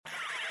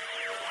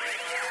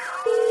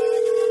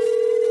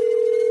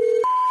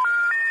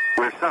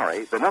We're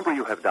sorry, the number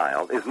you have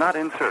dialed is not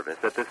in service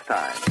at this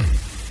time.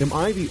 Am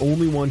I the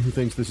only one who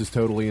thinks this is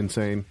totally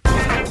insane?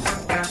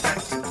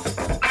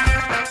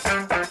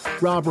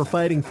 Rob, we're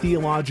fighting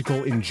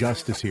theological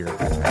injustice here.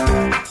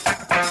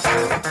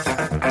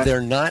 They're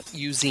not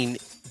using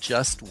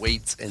just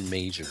weights and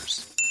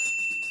measures.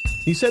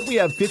 He said we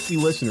have 50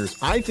 listeners.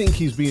 I think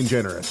he's being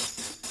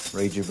generous.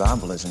 Read your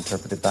Bible as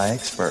interpreted by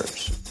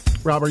experts.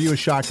 Rob, are you as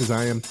shocked as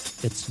I am?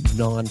 It's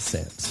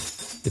nonsense.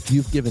 If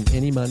you've given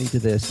any money to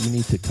this, you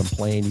need to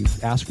complain. You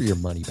ask for your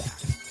money back.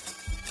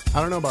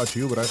 I don't know about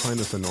you, but I find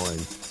this annoying.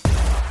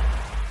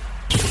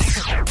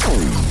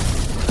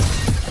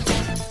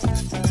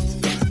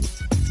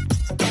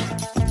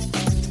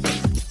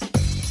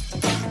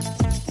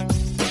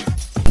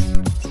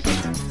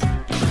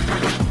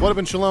 What up,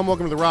 and shalom.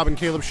 Welcome to the Rob and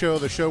Caleb Show,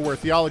 the show where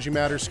theology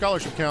matters,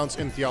 scholarship counts,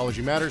 and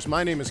theology matters.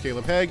 My name is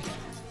Caleb Haig,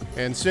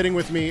 and sitting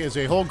with me is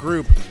a whole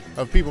group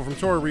of people from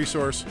Torah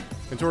Resource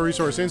and Torah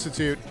Resource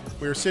Institute.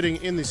 We are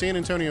sitting in the San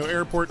Antonio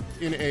airport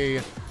in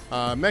a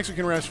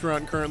Mexican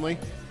restaurant currently,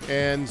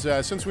 and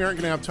since we aren't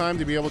going to have time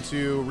to be able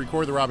to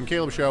record the Rob and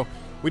Caleb Show,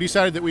 we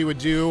decided that we would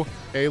do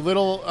a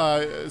little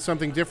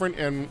something different,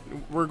 and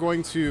we're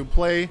going to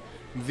play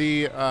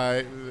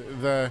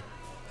the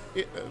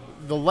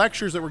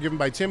lectures that were given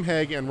by Tim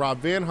Haig and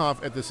Rob Van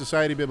Hoff at the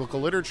Society of Biblical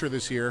Literature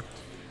this year,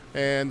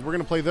 and we're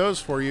going to play those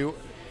for you.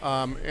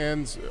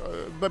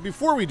 But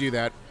before we do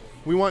that,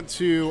 we want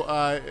to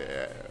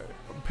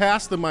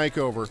pass the mic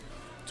over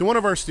to one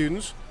of our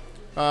students.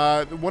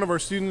 One of our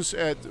students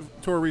at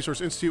Torah Resource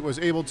Institute was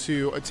able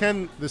to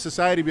attend the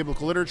Society of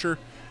Biblical Literature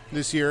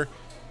this year.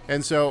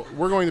 And so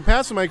we're going to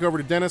pass the mic over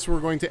to Dennis.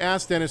 We're going to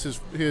ask Dennis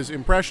his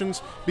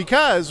impressions,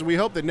 because we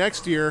hope that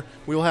next year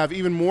we will have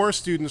even more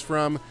students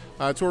from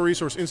Torah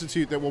Resource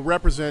Institute that will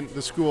represent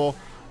the school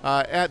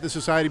at the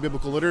Society of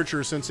Biblical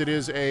Literature, since it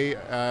is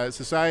a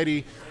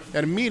society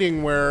at a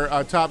meeting where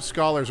top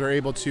scholars are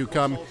able to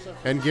come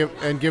and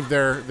give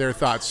their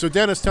thoughts. So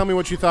Dennis, tell me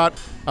what you thought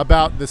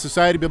about the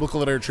Society of Biblical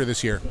Literature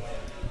this year.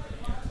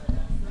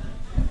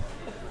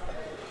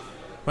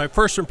 My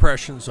first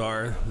impressions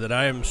are that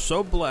I am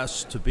so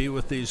blessed to be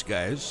with these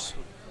guys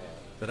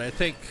that I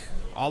think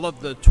all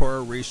of the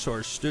Torah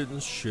Resource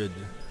students should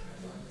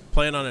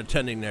plan on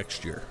attending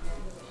next year.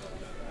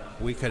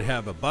 We could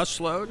have a bus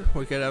load,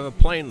 we could have a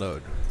plane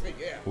load,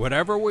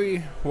 whatever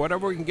we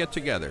can get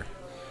together.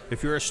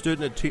 If you're a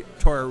student at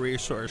Torah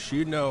Resource,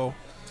 you know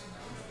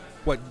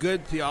what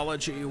good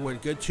theology,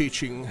 what good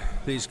teaching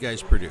these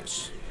guys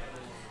produce.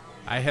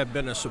 I have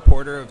been a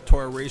supporter of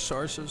Torah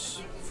Resources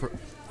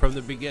from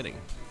the beginning,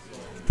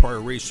 Torah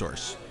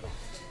Resource.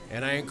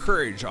 And I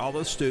encourage all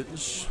the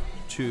students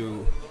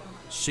to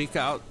seek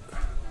out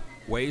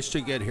ways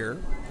to get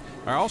here.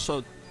 I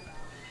also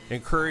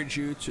encourage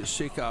you to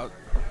seek out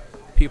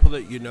people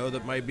that you know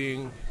that might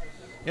be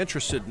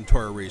interested in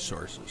Torah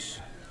Resources.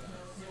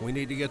 We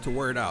need to get the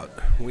word out.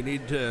 We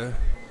need to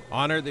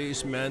honor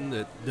these men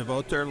that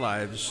devote their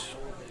lives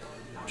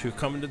to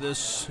come to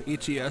this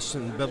ETS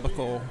and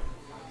Biblical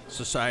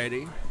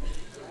Society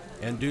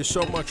and do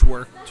so much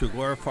work to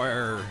glorify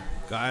our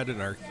God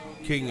and our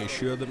King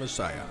Yeshua the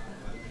Messiah.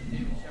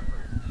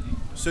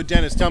 So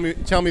Dennis, tell me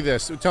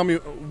this.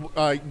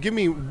 Give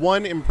me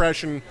one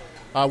impression,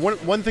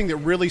 one thing that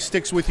really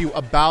sticks with you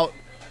about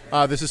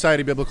the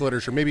Society of Biblical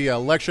Literature. Maybe a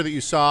lecture that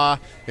you saw,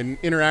 an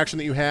interaction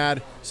that you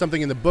had,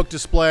 something in the book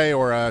display,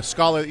 or a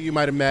scholar that you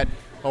might have met,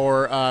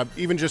 or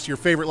even just your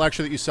favorite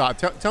lecture that you saw.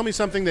 Tell me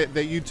something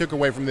that you took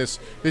away from this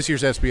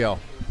year's SBL.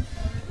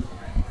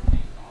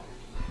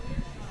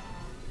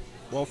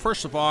 Well,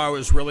 first of all, I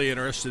was really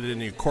interested in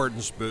the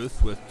Accordance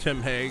booth with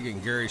Tim Haig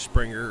and Gary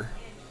Springer.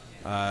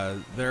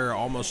 They're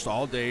almost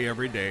all day,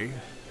 every day.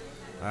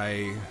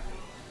 I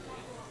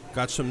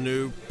got some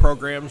new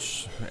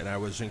programs, and I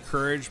was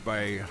encouraged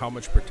by how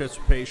much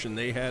participation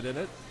they had in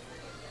it.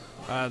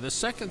 The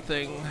second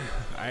thing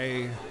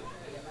I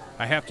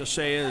have to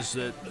say is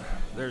that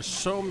there's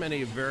so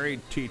many varied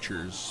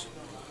teachers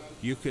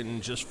you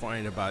can just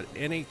find about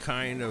any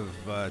kind of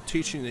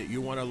teaching that you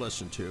want to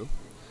listen to.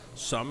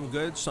 Some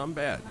good, some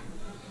bad.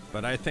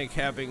 But I think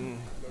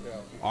having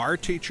our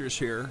teachers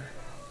here,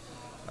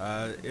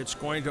 it's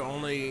going to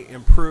only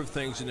improve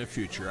things in the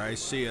future. I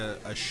see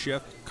a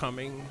shift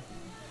coming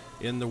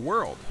in the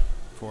world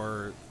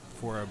for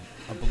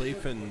a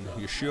belief in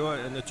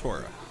Yeshua and the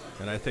Torah.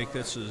 And I think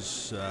this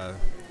is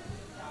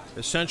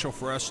essential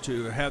for us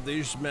to have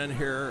these men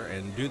here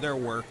and do their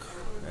work.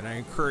 And I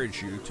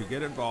encourage you to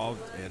get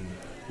involved and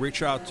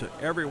reach out to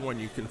everyone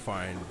you can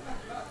find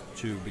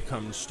to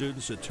become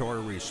students at Torah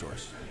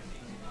Resource.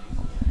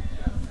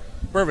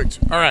 Perfect.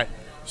 All right.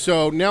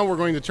 So now we're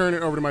going to turn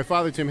it over to my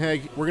father, Tim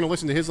Haig. We're going to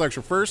listen to his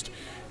lecture first,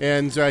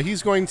 and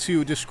he's going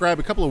to describe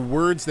a couple of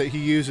words that he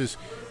uses.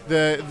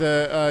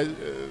 The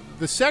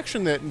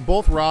section that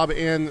both Rob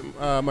and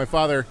my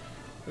father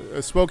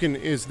spoken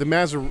is the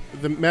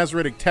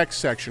Masoretic text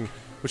section,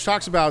 which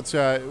talks about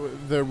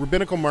the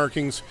rabbinical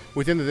markings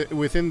within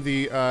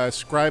the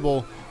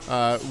scribal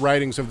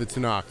writings of the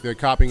Tanakh, the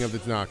copying of the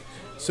Tanakh.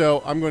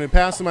 So I'm going to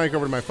pass the mic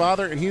over to my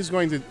father, and he's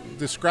going to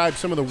describe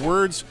some of the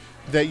words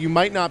that you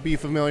might not be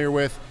familiar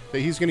with that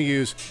he's going to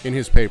use in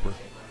his paper.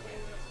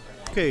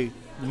 Okay,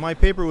 my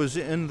paper was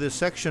in the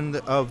section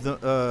of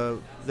the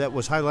that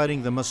was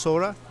highlighting the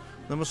Masorah.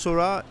 The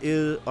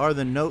Masorah are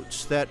the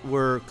notes that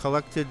were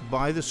collected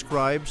by the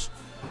scribes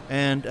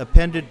and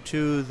appended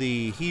to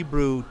the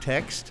Hebrew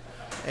text,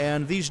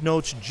 and these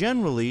notes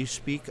generally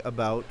speak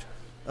about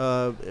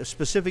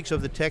specifics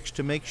of the text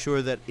to make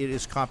sure that it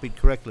is copied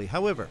correctly.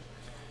 However,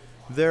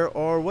 there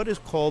are what is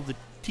called the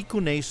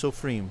Tikkunei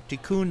Sofrim.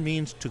 Tikkun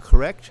means to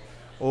correct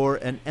or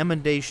an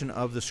emendation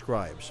of the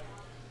scribes.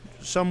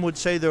 Some would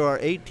say there are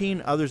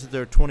 18, others that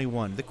there are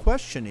 21. The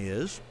question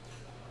is,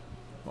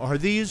 are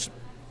these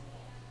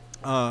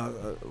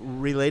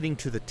relating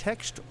to the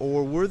text,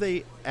 or were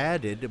they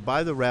added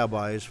by the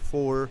rabbis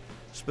for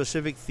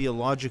specific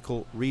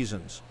theological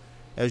reasons?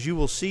 As you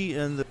will see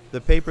in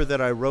the paper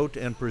that I wrote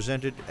and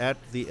presented at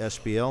the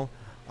SBL,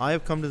 I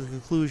have come to the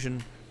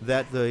conclusion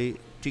that the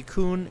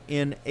Tikkun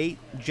in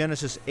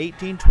Genesis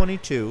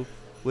 18:22,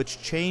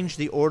 which changed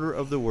the order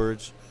of the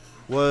words,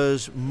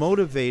 was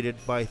motivated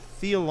by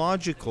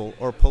theological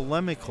or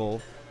polemical,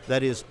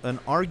 that is, an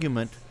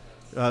argument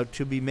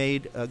to be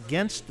made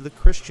against the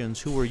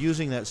Christians who were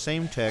using that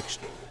same text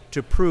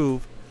to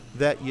prove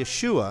that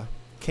Yeshua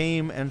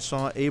came and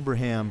saw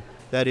Abraham,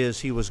 that is,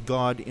 he was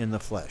God in the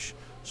flesh.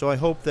 So I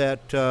hope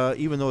that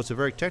even though it's a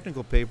very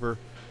technical paper,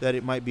 that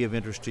it might be of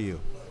interest to you.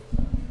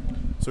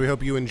 So we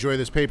hope you enjoy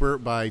this paper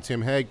by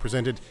Tim Hegg,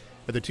 presented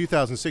at the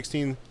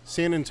 2016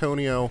 San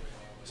Antonio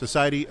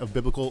Society of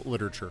Biblical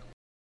Literature.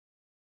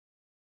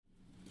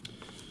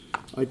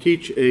 I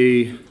teach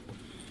a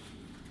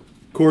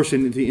course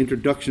in the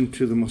introduction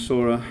to the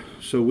Masorah,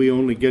 so we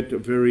only get a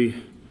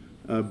very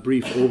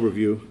brief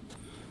overview.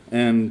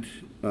 And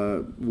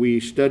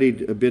we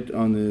studied a bit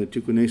on the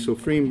Tikkunei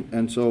Sofrim,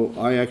 and so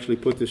I actually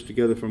put this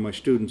together for my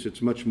students.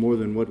 It's much more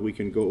than what we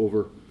can go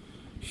over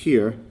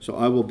here, so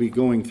I will be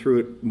going through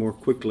it more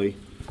quickly,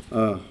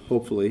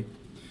 hopefully.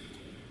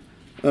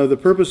 The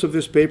purpose of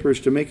this paper is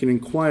to make an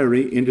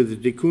inquiry into the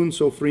Tikkun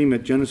Sofrim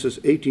at Genesis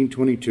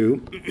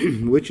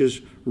 18:22, which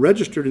is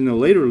registered in the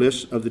later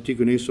lists of the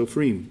Tikkunei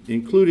Sofrim.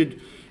 Included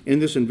in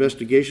this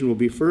investigation will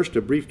be first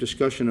a brief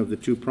discussion of the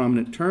two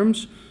prominent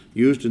terms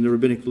used in the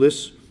rabbinic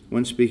lists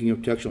when speaking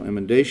of textual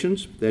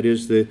emendations, that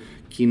is the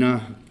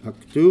Kinah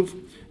HaKtuv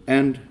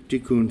and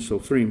Tikkun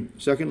Sofrim.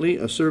 Secondly,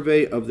 a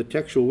survey of the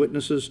textual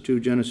witnesses to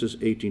Genesis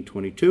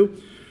 18:22.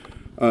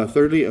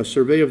 Thirdly, a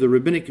survey of the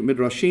rabbinic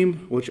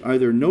midrashim, which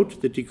either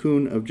note the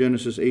tikkun of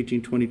Genesis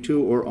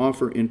 18:22 or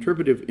offer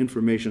interpretive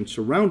information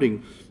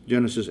surrounding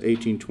Genesis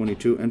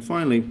 18:22. And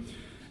finally,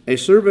 a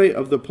survey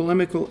of the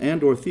polemical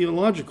and or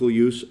theological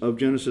use of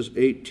Genesis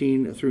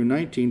 18 through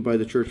 19 by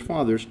the Church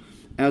Fathers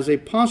as a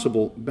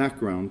possible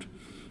background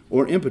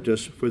or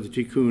impetus for the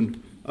tikkun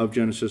of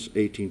Genesis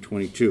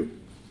 18:22.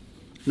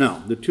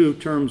 Now, the two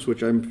terms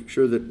which I'm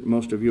sure that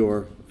most of you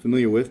are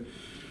familiar with,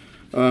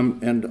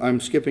 and I'm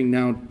skipping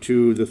now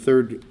to the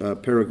third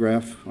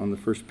paragraph on the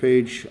first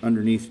page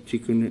underneath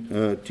Tikkun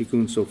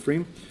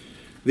Sofrim.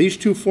 These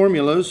two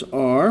formulas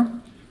are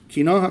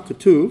Kinah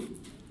HaKtuv,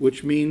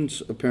 which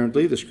means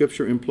apparently the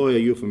scripture employ a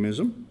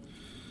euphemism,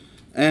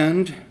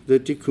 and the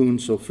Tikkun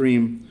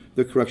Sofrim,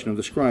 the correction of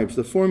the scribes.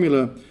 The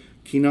formula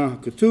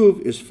Kinah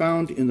HaKtuv is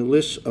found in the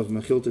lists of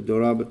Mechilta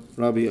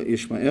Rabbi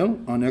Ishmael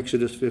on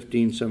Exodus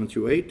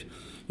 15:7-8,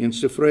 in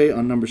Sifrei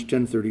on Numbers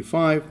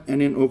 10:35,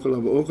 and in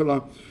Okala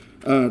V'Okala,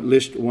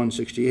 list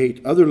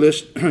 168. Other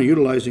lists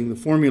utilizing the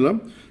formula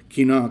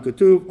Kinah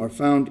HaKtuv are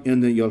found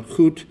in the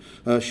Yalchut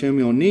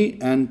Shemioni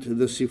and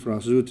the Sifra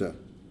Zuta.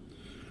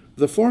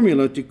 The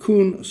formula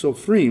Tikkun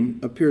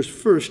Sofrim appears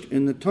first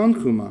in the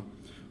Tanchuma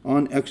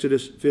on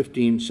Exodus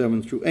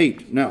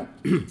 15:7-8. Now,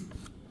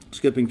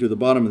 skipping to the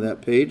bottom of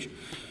that page,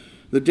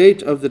 the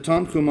date of the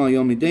Tanchuma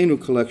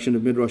Yomidenu collection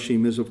of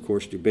Midrashim is, of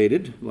course,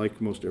 debated, like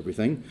most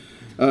everything.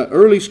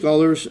 Early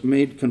scholars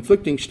made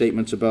conflicting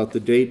statements about the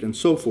date and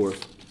so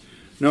forth.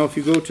 Now, if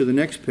you go to the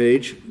next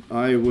page,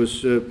 I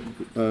was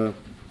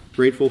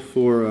grateful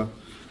for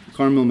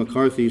Carmel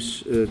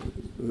McCarthy's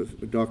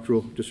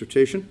doctoral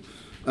dissertation,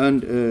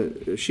 and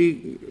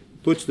she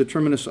puts the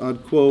terminus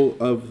ad quo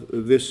of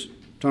this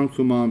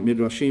Tanchuma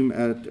Midrashim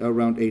at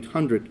around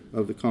 800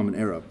 of the Common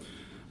Era.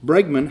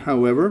 Bregman,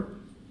 however,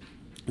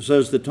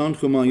 says the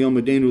Tanchuma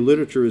Yomidenu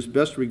literature is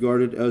best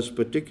regarded as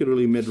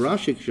particularly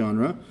midrashic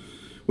genre,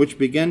 which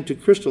began to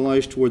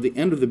crystallize toward the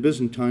end of the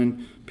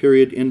Byzantine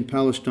period in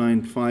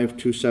Palestine, 5th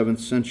to 7th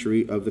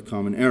century of the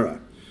Common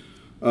Era.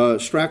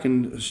 Strack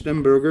and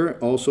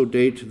Stemberger also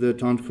date the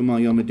Tanchuma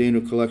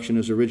Yomidenu collection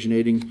as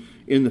originating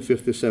in the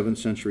 5th to 7th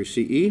century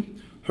CE.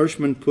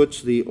 Hirschman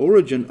puts the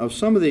origin of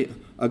some of the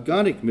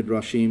Agadic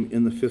Midrashim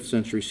in the 5th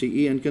century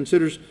CE and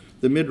considers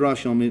the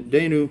Midrash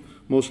Yomidenu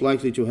most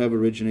likely to have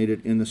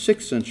originated in the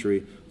 6th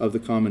century of the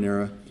Common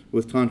Era,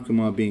 with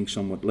Tanchuma being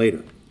somewhat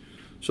later.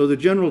 So the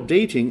general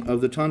dating of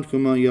the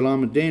Tanhuma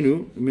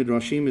Yalamadenu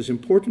Midrashim is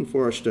important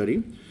for our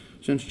study,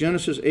 since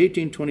Genesis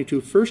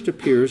 18:22 first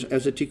appears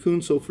as a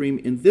Tikkun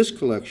Sofrim in this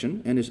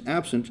collection and is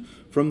absent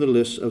from the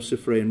lists of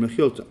Sifrei and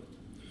Mechilta.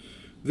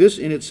 This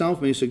in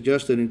itself may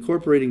suggest that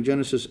incorporating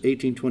Genesis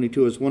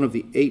 18:22 as one of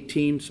the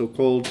 18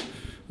 so-called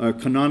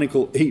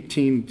canonical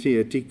 18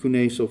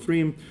 Tikkunei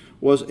Sofrim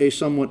was a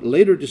somewhat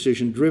later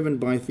decision driven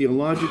by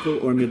theological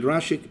or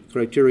midrashic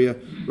criteria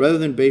rather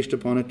than based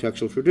upon a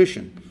textual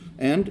tradition.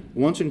 And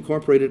once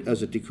incorporated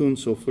as a Tikkun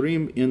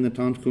Sofrim in the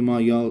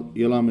Tanhuma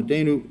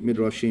Yalamadenu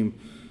Midrashim,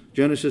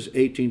 Genesis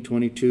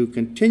 18:22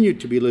 continued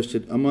to be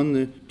listed among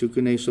the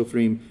Tikkunei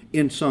Sofrim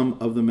in some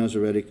of the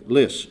Masoretic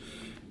lists.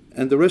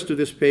 And the rest of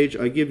this page,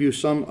 I give you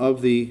some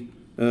of the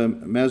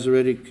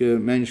Masoretic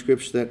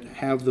manuscripts that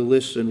have the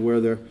lists and where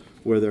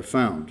they're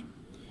found.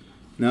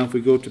 Now if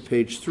we go to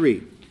page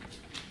 3,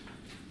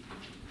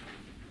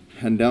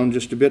 and down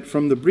just a bit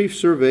from the brief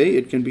survey,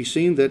 it can be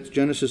seen that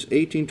Genesis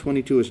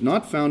 18:22 is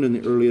not found in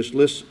the earliest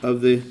lists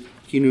of the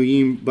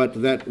Kinuyim,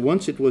 but that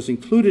once it was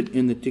included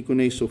in the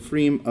Tikkunei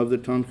Sofrim of the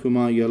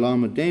Tanhuma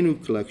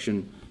Yalamadenu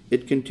collection,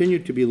 it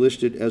continued to be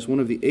listed as one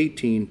of the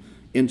 18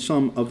 in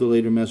some of the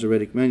later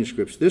Masoretic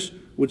manuscripts. This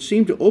would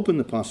seem to open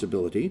the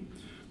possibility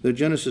that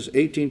Genesis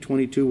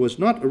 18:22 was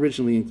not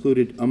originally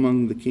included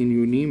among the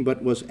Kinuyim,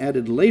 but was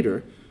added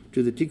later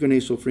to the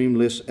Tikkunei Sofrim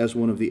list as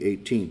one of the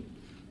 18.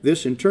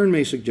 This in turn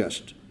may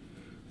suggest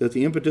that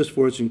the impetus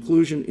for its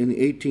inclusion in the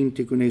 18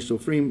 Tikkunei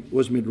Sofrim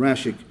was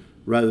midrashic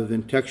rather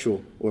than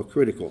textual or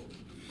critical.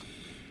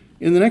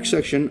 In the next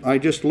section, I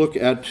just look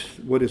at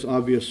what is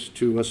obvious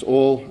to us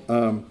all.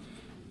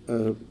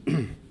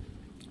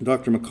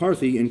 Dr.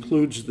 McCarthy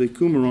includes the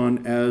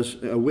Qumran as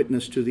a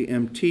witness to the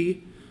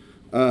MT.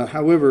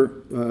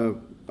 However,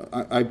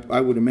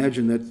 I would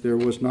imagine that there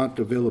was not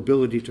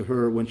availability to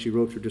her when she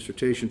wrote her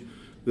dissertation.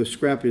 The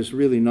scrap is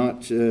really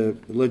not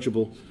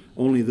legible,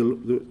 only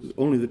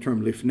the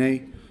term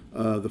lifnei.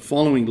 The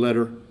following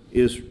letter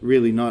is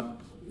really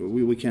not,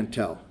 we can't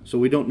tell. So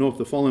we don't know if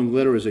the following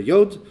letter is a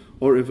yod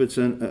or if it's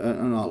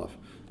an aleph,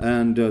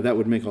 and that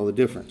would make all the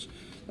difference.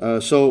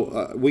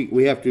 So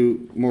we have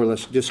to more or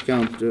less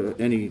discount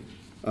any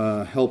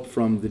help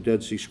from the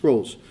Dead Sea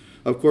Scrolls.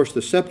 Of course,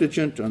 the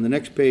Septuagint on the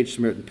next page,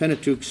 Samaritan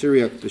Pentateuch,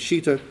 Syriac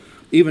Peshitta,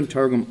 even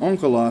Targum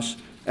Onkelos,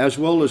 as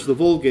well as the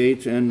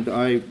Vulgate, and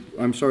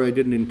I'm sorry I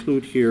didn't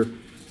include here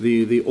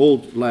the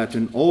Old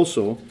Latin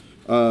also,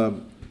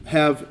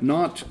 have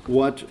not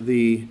what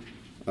the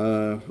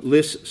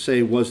lists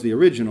say was the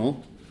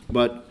original,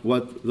 but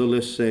what the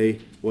lists say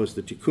was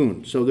the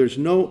Tikkun. So there's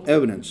no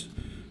evidence.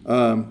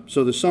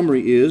 So the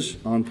summary is,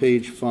 on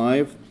page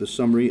 5, the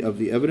summary of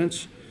the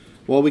evidence.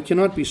 While we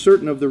cannot be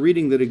certain of the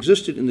reading that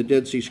existed in the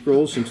Dead Sea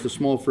Scrolls, since the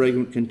small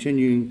fragment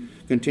containing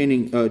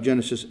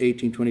Genesis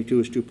 18:22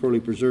 is too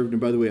poorly preserved,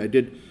 and by the way, I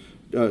did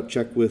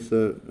check with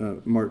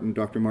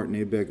Dr. Martin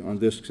Abegg on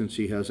this, since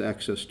he has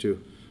access to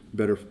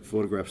better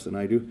photographs than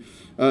I do.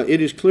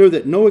 It is clear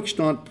that no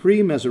extant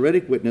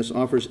pre-Masoretic witness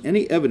offers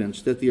any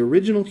evidence that the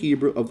original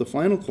Hebrew of the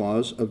final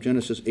clause of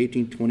Genesis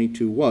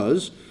 18:22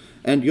 was,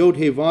 and Yod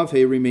He Vav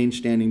He remained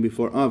standing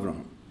before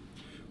Avraham.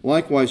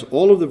 Likewise,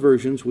 all of the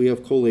versions we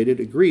have collated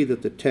agree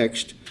that the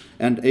text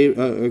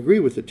agree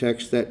with the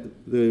text that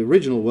the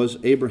original was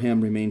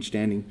Abraham remained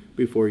standing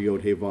before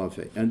Yod He Vav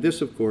He. And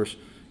this, of course,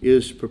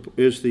 is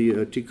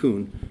the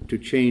tikkun to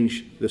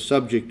change the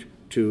subject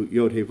to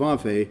Yod He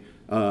Vav He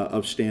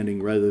of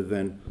standing rather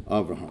than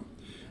Avraham.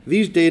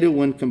 These data,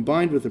 when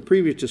combined with the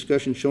previous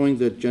discussion showing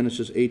that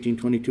Genesis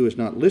 18:22 is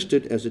not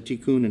listed as a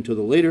tikkun until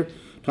the later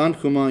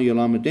Tanhuma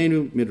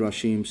Yalamadenu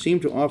Midrashim, seem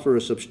to offer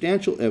a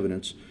substantial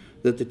evidence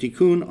that the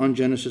tikkun on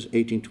Genesis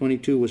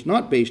 18:22 was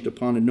not based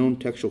upon a known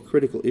textual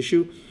critical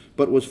issue,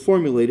 but was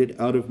formulated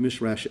out of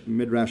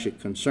midrashic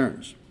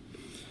concerns.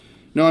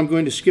 Now I'm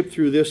going to skip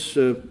through this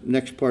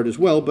next part as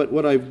well, but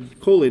what I've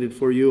collated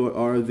for you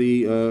are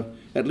the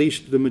at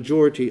least the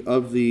majority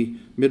of the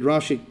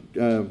midrashic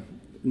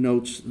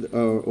notes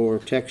or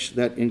texts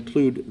that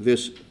include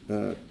this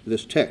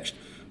text.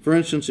 For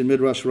instance, in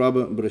Midrash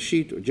Rabbah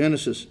Bereshit, or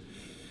Genesis,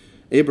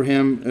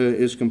 Abraham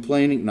is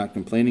not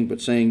complaining,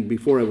 but saying,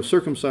 before I was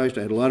circumcised,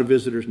 I had a lot of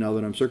visitors. Now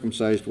that I'm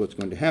circumcised, what's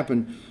going to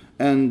happen?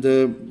 And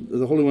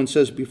the Holy One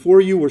says, before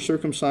you were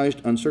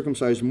circumcised,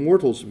 uncircumcised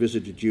mortals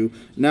visited you.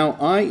 Now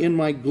I in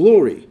my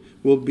glory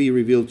will be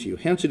revealed to you.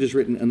 Hence it is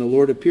written, and the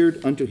Lord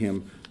appeared unto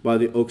him by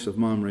the oaks of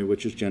Mamre,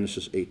 which is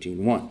Genesis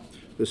 18:1.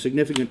 The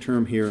significant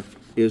term here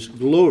is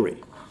glory.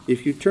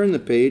 If you turn the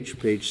page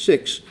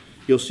 6,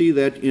 you'll see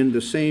that in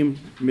the same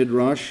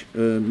Midrash,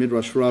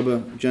 Midrash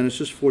Rabbah,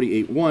 Genesis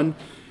 48:1,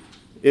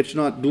 it's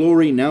not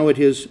glory, now it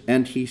is,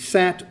 and he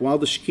sat while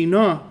the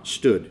Shekinah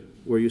stood,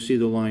 where you see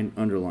the line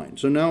underlined.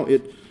 So now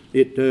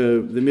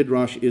the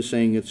Midrash is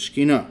saying it's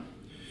Shekinah.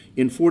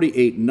 In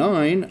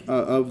 48:9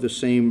 of the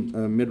same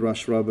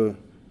Midrash Rabbah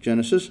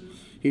Genesis,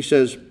 he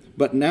says,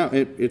 but now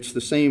it's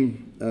the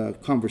same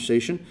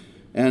conversation,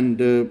 and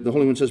the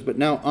Holy One says, but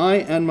now I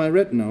and my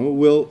retinue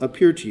will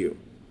appear to you.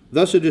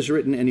 Thus it is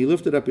written, and he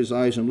lifted up his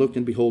eyes and looked,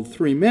 and behold,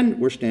 3 men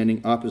were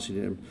standing opposite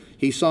him.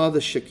 He saw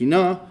the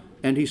Shekinah,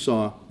 and he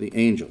saw the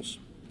angels.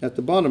 At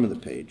the bottom of the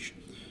page.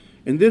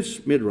 In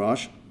this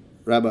midrash,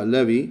 Rabbi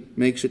Levi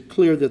makes it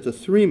clear that the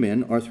 3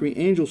 men are 3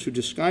 angels who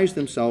disguise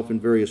themselves in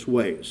various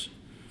ways,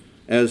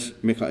 as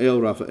Michael,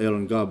 Raphael,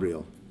 and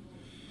Gabriel.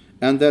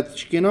 And that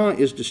Shekinah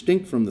is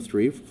distinct from the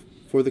 3,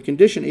 for the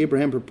condition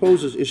Abraham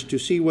proposes is to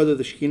see whether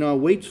the Shekinah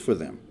waits for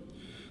them.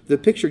 The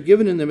picture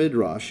given in the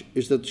Midrash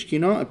is that the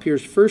Shekinah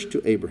appears first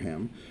to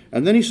Abraham,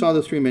 and then he saw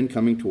the 3 men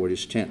coming toward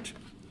his tent.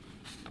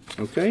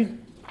 Okay?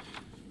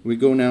 We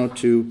go now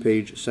to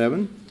page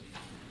 7.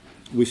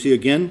 We see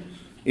again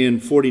in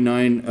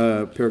 49,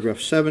 paragraph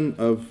 7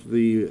 of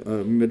the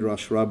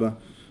Midrash Rabbah,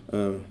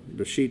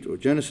 Bereshit, or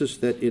Genesis,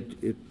 that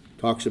it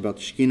talks about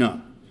the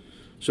Shekinah.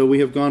 So we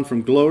have gone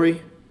from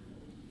glory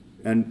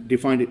and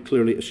defined it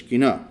clearly as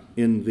Shekinah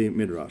in the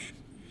Midrash.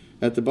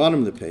 At the bottom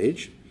of the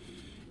page,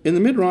 in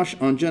the Midrash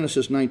on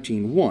Genesis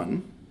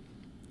 19:1,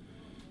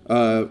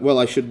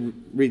 I should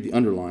read the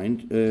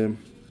underlined.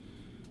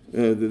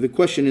 The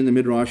question in the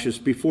Midrash is,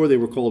 before they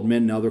were called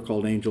men, now they're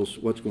called angels.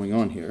 What's going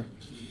on here?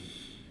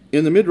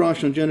 In the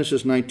Midrash on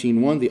Genesis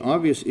 19:1, the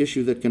obvious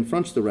issue that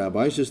confronts the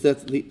rabbis is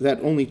that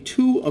only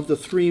 2 of the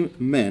 3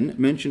 men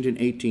mentioned in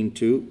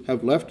 18:2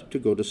 have left to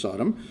go to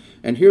Sodom,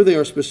 and here they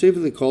are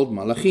specifically called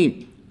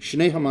Malachim,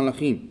 Shnei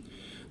HaMalachim.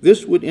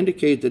 This would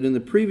indicate that in the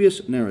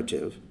previous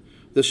narrative,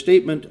 the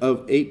statement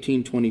of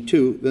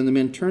 18:22, then the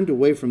men turned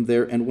away from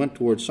there and went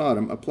toward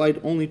Sodom,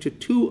 applied only to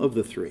 2 of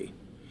the 3,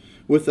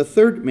 with the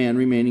 3rd man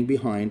remaining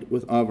behind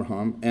with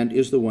Abraham and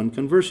is the one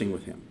conversing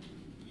with him.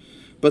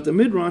 But the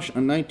Midrash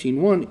on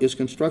 19:1 is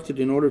constructed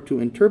in order to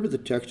interpret the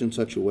text in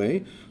such a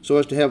way so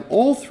as to have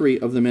all 3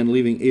 of the men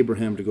leaving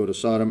Abraham to go to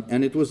Sodom,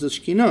 and it was the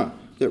Shekinah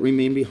that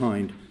remained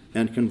behind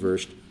and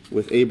conversed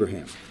with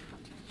Abraham.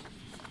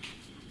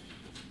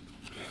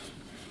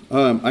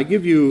 I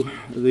give you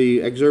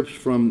the excerpts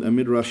from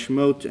Midrash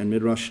Shemot and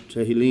Midrash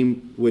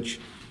Tehillim, which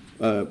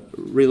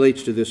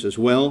relates to this as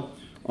well.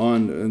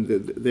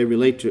 They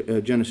relate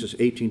to Genesis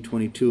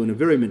 18:22 in a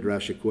very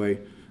midrashic way,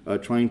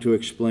 trying to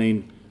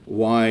explain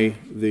why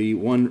the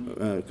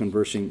one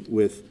conversing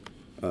with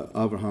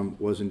Abraham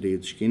was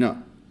indeed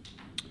Shekinah.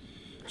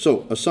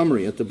 So, a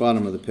summary at the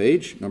bottom of the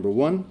page. Number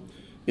 1,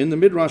 in the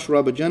Midrash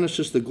Rabbah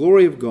Genesis, the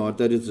glory of God,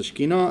 that is the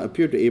Shekinah,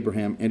 appeared to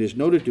Abraham and is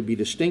noted to be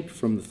distinct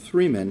from the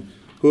 3 men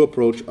who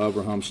approach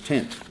Abraham's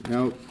tent.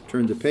 Now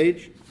turn the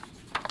page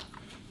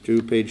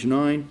to page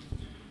 9.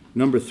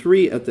 Number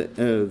 3 at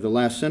the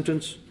last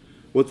sentence.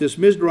 What this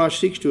Midrash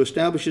seeks to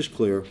establish is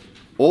clear.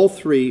 All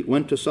 3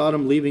 went to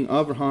Sodom, leaving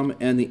Abraham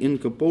and the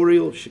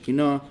incorporeal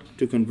Shekinah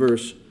to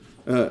converse,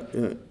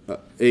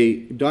 a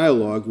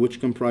dialogue which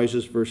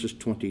comprises verses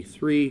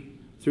 23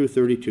 through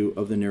 32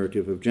 of the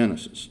narrative of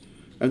Genesis.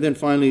 And then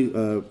finally,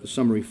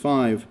 summary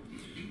 5.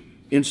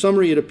 In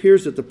summary, it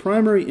appears that the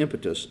primary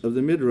impetus of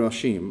the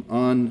Midrashim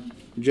on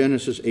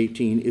Genesis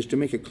 18 is to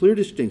make a clear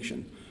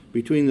distinction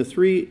between the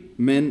 3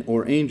 men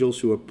or angels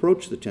who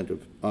approach the tent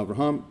of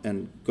Abraham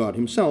and God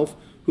himself,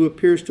 who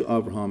appears to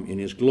Abraham in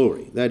his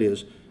glory, that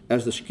is,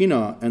 as the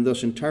Shekinah, and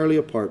thus entirely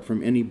apart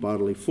from any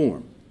bodily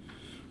form.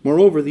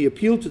 Moreover, the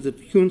appeal to the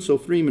Tikkun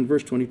Sofrim in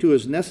verse 22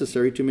 is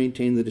necessary to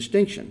maintain the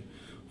distinction.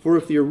 For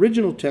if the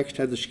original text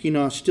had the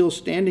Shekinah still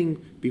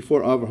standing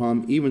before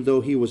Abraham, even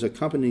though he was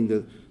accompanying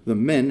the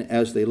men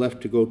as they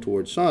left to go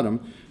toward Sodom,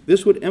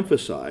 this would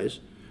emphasize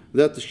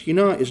that the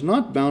Shekinah is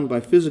not bound by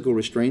physical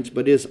restraints,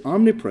 but is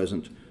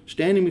omnipresent,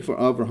 standing before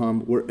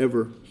Abraham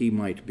wherever he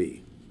might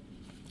be.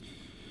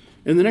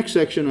 In the next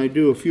section, I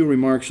do a few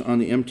remarks on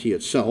the MT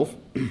itself.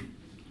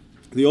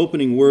 The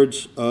opening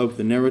words of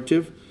the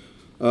narrative,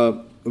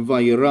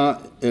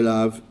 Vayira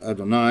Elav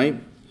Adonai.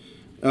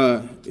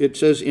 It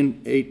says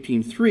in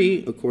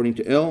 18:3, according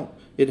to El,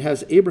 it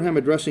has Abraham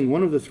addressing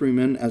one of the 3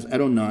 men as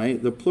Adonai,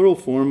 the plural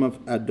form of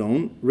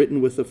Adon, written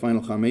with the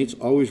final chametz,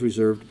 always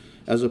reserved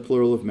as a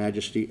plural of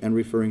majesty and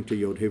referring to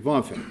Yod He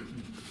Vav He.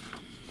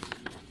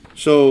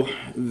 So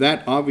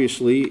that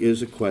obviously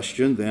is a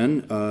question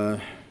then,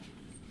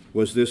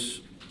 was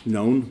this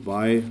known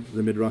by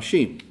the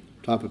Midrashim?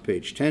 Top of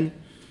page 10.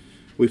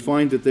 We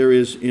find that there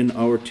is in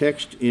our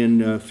text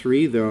in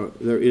 3, there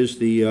is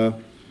the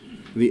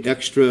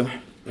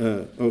extra,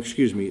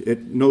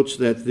 it notes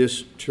that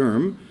this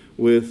term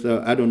with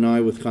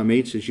Adonai with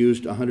chametz is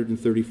used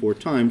 134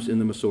 times in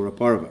the Masorah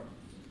Parva.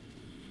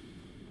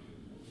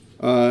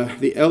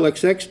 The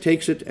LXX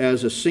takes it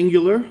as a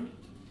singular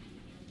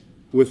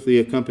with the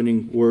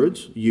accompanying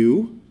words,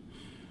 you,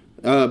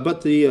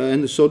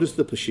 and so does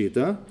the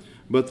Peshitta,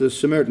 but the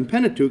Samaritan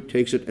Pentateuch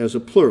takes it as a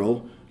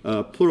plural,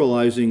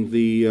 pluralizing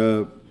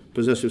the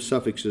possessive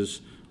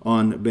suffixes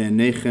on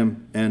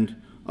Be'enechem and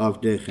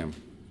Avdechem.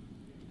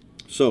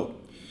 So,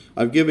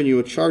 I've given you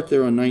a chart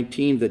there on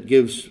 19 that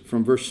gives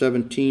from verse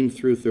 17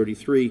 through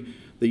 33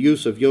 the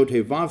use of Yod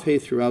He Vav He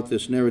throughout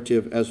this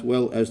narrative, as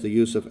well as the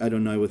use of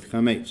Adonai with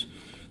chametz.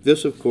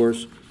 This, of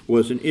course,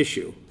 was an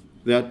issue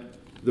that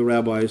the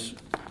rabbis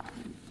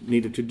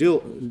needed to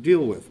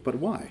deal with. But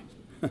why?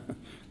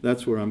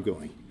 That's where I'm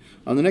going.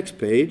 On the next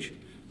page,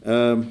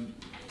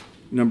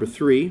 Number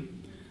 3,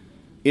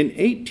 in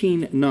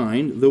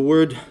 1809, the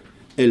word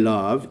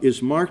Elav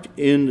is marked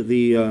in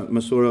the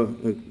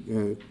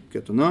Masorah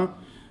Ketana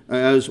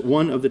as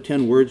one of the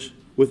 10 words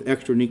with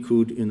extra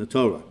nikud in the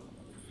Torah.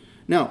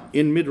 Now,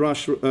 in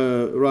Midrash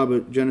Rabbah,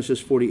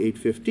 Genesis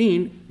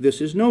 48:15,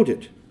 this is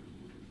noted.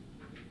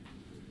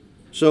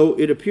 So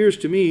it appears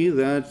to me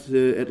that,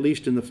 at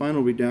least in the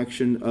final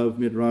redaction of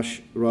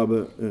Midrash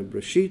Rabbah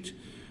Breshit,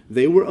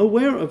 they were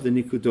aware of the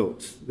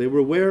nikudot. They were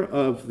aware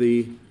of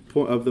the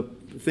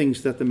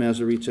things that the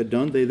Masoretes had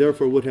done. They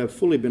therefore would have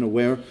fully been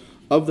aware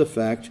of the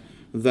fact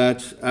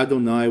that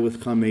Adonai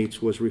with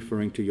chametz was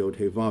referring to Yod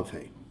He Vav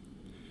He.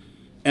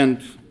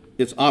 And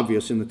it's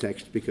obvious in the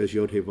text because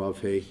Yod He Vav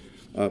He,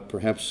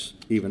 perhaps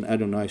even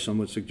Adonai, some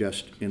would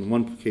suggest, in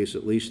one case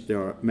at least,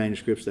 there are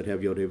manuscripts that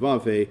have Yod He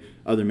Vav He,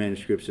 other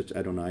manuscripts it's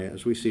Adonai,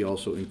 as we see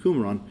also in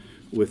Qumran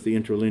with the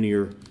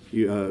interlinear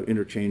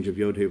interchange of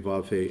Yod He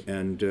Vav He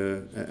and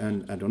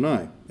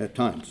Adonai at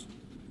times.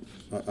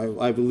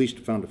 I've at least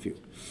found a few.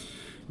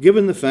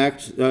 Given the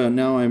fact,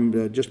 now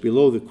I'm just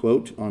below the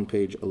quote on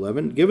page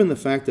 11, given the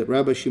fact that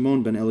Rabbi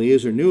Shimon ben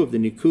Eliezer knew of the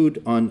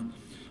nikud on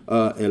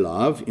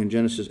Elav in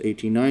Genesis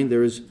 18:9,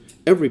 there is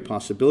every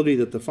possibility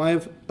that the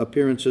 5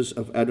 appearances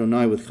of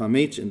Adonai with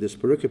chametz in this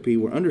pericope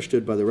were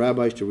understood by the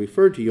rabbis to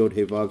refer to Yod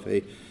He Vav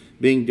He,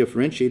 being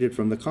differentiated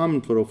from the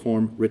common plural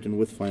form written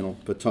with final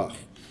patach.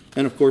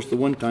 And of course, the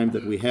one time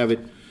that we have it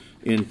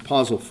in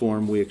pausal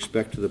form, we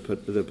expect the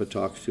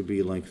patach to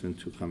be lengthened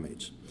to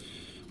chametz.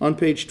 On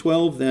page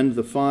 12, then,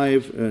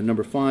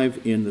 number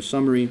 5 in the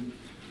summary.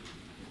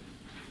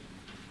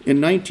 In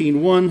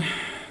 19:1,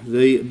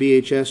 the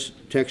BHS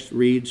text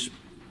reads,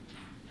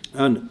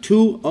 "And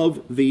 2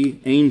 of the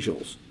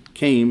angels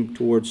came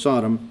toward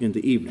Sodom in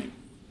the evening."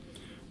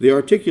 The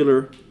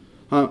articular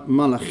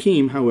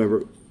malachim,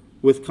 however,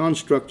 with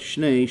construct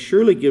shnei,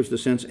 surely gives the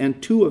sense,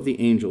 and 2 of the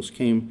angels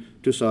came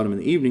to Sodom in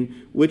the evening,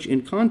 which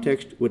in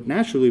context would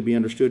naturally be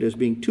understood as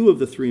being 2 of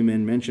the 3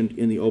 men mentioned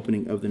in the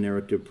opening of the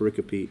narrative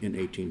pericope in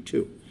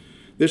 18:2.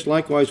 This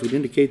likewise would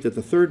indicate that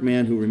the 3rd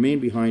man who remained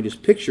behind is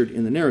pictured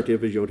in the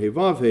narrative as Yod He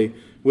Vav He,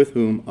 with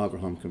whom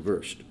Abraham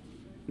conversed.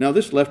 Now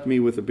this left me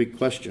with a big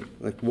question,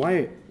 like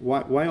why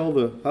all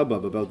the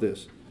hubbub about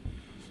this?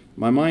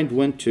 My mind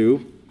went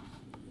to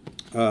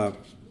the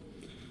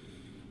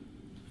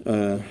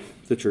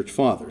Church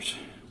Fathers.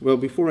 Well,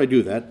 before I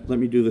do that, let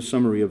me do the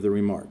summary of the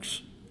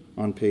remarks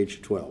on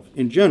page 12.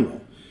 In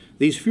general,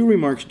 these few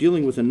remarks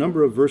dealing with a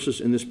number of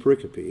verses in this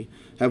pericope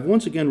have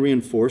once again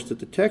reinforced that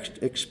the text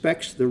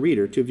expects the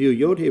reader to view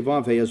Yod He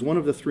Vav He as one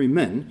of the 3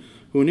 men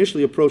who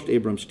initially approached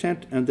Abram's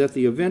tent, and that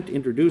the event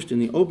introduced in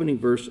the opening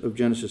verse of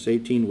Genesis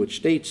 18, which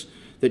states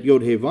that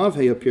Yod He Vav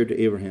He appeared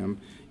to Abraham,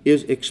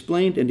 is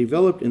explained and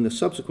developed in the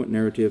subsequent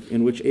narrative,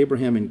 in which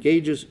Abraham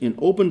engages in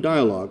open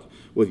dialogue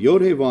with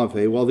Yod He Vav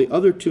He while the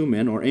other 2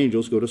 men or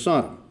angels go to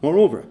Sodom.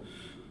 Moreover,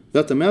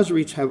 that the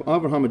Masoretes have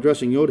Abraham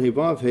addressing Yod He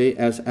Vav He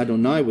as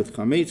Adonai with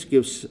chametz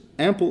gives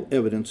ample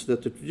evidence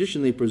that the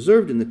tradition they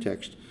preserved in the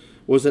text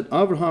was that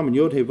Abraham and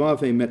Yod He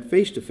Vav He met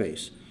face to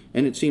face,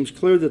 and it seems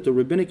clear that the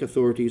rabbinic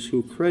authorities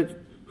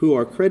who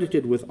are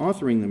credited with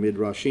authoring the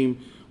Midrashim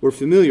were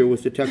familiar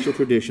with the textual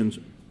traditions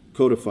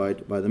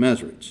codified by the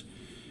Masoretes.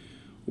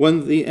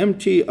 When the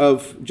MT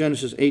of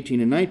Genesis 18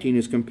 and 19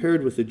 is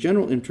compared with the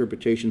general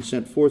interpretation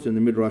sent forth in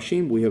the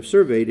Midrashim we have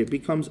surveyed, it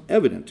becomes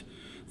evident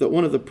that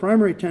one of the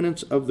primary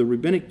tenets of the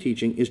rabbinic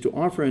teaching is to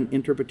offer an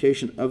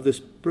interpretation of this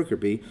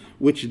pericope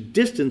which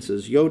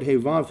distances Yod He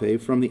Vav He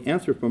from the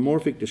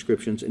anthropomorphic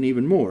descriptions, and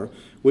even more,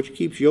 which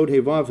keeps Yod He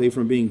Vav He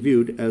from being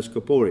viewed as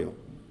corporeal.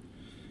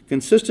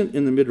 Consistent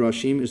in the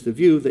Midrashim is the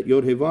view that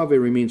Yod He Vav He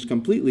remains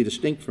completely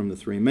distinct from the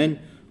 3 men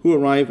who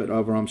arrive at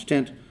Avram's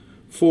tent,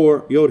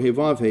 for Yod He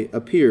Vav He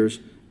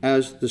appears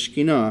as the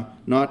Shekhinah,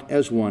 not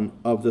as one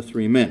of the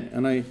 3 men.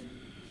 And I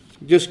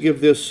just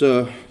give this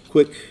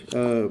quick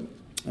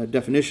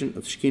definition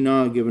of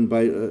Shekhinah given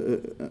by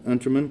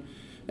Unterman,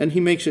 and he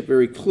makes it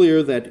very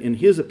clear that in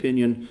his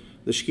opinion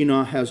the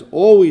Shekhinah has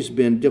always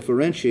been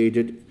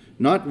differentiated,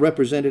 not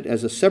represented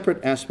as a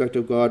separate aspect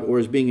of God or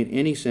as being in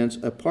any sense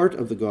a part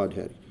of the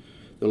Godhead.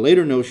 The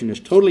later notion is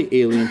totally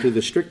alien to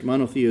the strict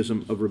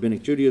monotheism of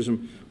Rabbinic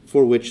Judaism,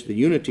 for which the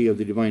unity of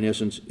the divine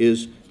essence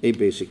is a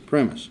basic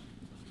premise.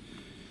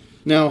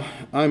 Now,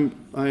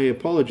 I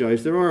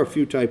apologize. There are a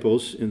few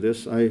typos in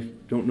this. I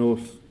don't know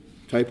if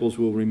typos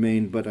will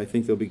remain, but I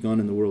think they'll be gone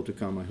in the world to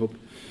come, I hope.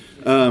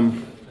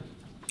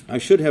 I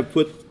should have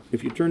put,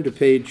 if you turn to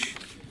page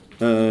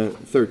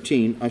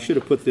 13, I should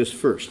have put this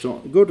first. So I'll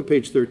go to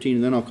page 13,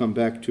 and then I'll come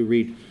back to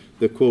read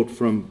the quote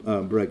from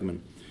Bregman.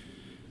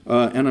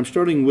 And I'm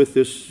starting with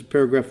this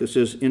paragraph that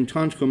says, in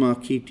Tanchuma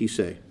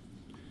Kitisa.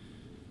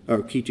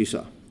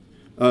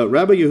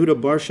 Rabbi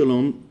Yehuda Bar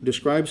Shalom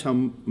describes how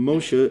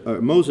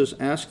Moses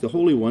asked the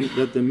Holy One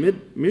that the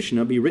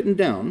Mishnah be written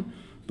down,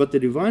 but the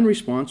divine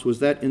response was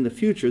that in the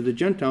future the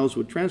Gentiles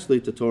would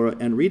translate the Torah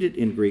and read it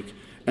in Greek,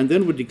 and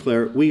then would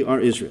declare, we are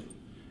Israel.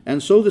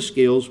 And so the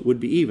scales would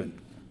be even.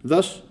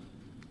 Thus,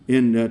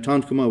 in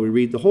Tanchuma we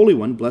read, the Holy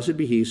One, blessed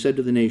be he, said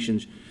to the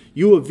nations,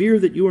 You aver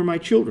that you are my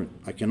children.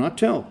 I cannot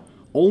tell.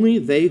 Only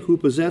they who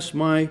possess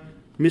my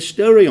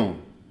mysterion,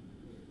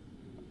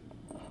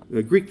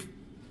 a Greek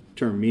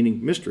term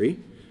meaning mystery,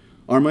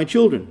 are my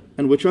children.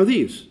 And which are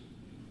these?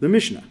 The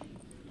Mishnah.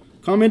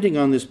 Commenting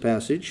on this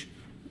passage,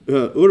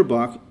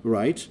 Urbach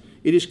writes,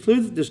 it is clear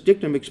that this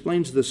dictum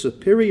explains the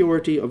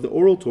superiority of the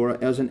oral Torah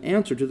as an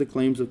answer to the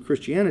claims of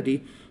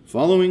Christianity,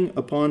 following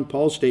upon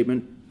Paul's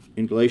statement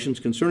in Galatians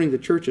concerning the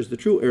church as the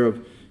true heir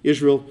of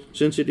Israel,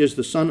 since it is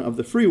the son of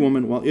the free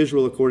woman, while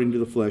Israel, according to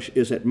the flesh,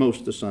 is at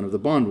most the son of the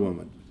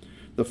bondwoman.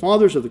 The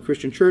fathers of the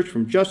Christian church,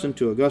 from Justin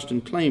to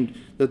Augustine, claimed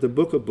that the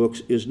book of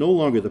books is no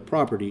longer the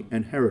property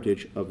and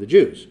heritage of the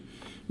Jews.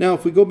 Now,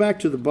 if we go back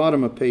to the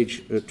bottom of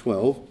page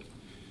 12,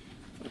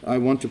 I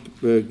want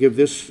to give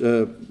this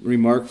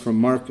remark from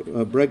Mark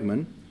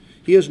Bregman.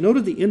 He has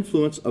noted the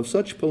influence of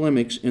such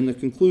polemics in the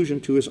conclusion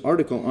to his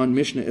article on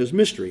Mishnah as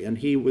mystery, and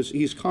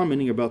he's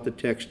commenting about the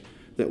text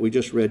that we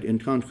just read in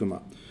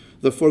Tanchuma.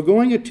 The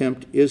foregoing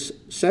attempt is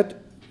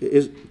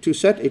to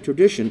set a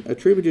tradition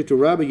attributed to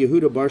Rabbi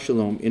Yehuda Bar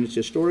Shalom in its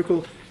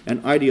historical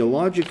and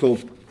ideological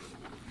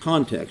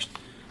context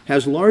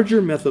has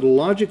larger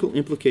methodological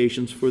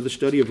implications for the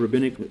study of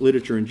rabbinic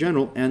literature in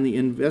general and the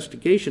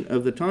investigation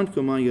of the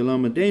Tanchuma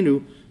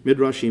Yelamadenu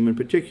Midrashim in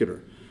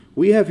particular.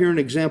 We have here an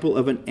example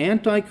of an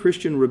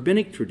anti-Christian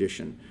rabbinic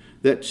tradition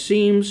that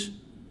seems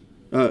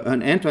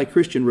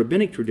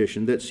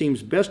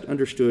best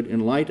understood in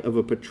light of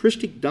a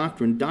patristic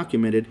doctrine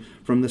documented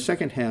from the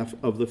second half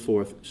of the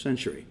 4th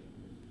century.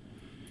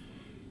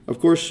 Of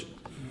course,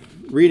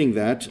 reading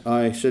that,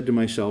 I said to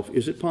myself,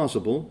 is it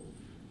possible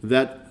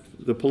that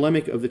the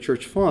polemic of the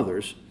church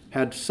fathers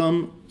had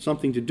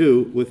something to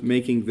do with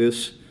making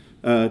this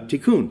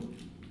tikkun?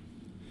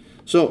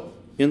 So,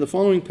 in the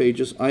following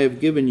pages, I have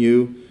given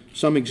you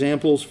some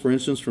examples, for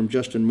instance, from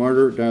Justin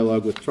Martyr,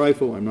 Dialogue with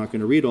Trypho. I'm not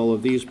going to read all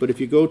of these, but if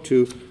you go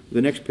to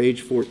the next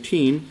page,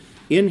 14,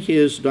 in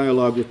his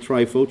Dialogue with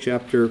Trypho,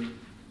 chapter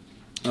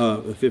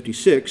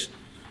 56,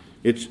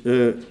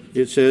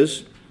 it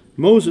says,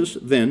 Moses,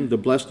 then, the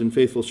blessed and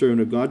faithful servant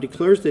of God,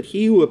 declares that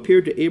he who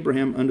appeared to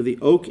Abraham under the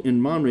oak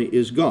in Mamre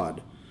is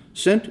God,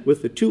 sent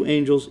with the 2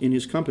 angels in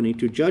his company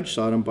to judge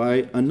Sodom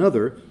by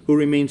another who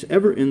remains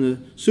ever in the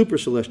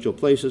supercelestial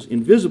places,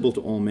 invisible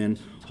to all men,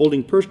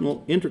 holding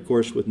personal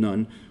intercourse with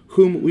none,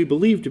 whom we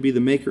believe to be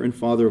the maker and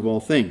father of all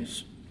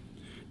things.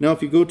 Now,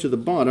 if you go to the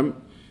bottom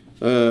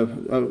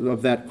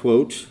of that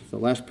quote, the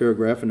last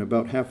paragraph and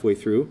about halfway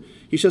through,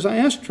 he says, I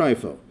asked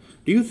Trypho,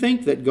 do you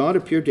think that God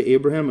appeared to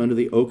Abraham under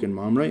the oak in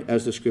Mamre,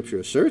 as the scripture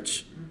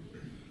asserts?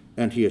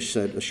 And he has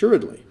said,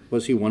 assuredly.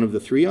 Was he one of the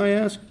 3, I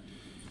asked,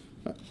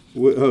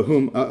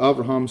 whom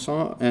Abraham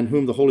saw and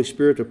whom the Holy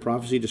Spirit of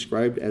prophecy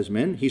described as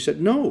men? He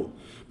said, no,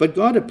 but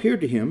God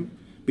appeared to him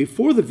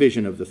before the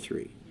vision of the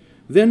 3.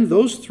 Then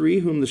those 3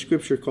 whom the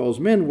scripture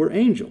calls men were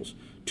angels,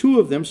 2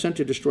 of them sent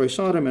to destroy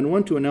Sodom, and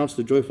 1 to announce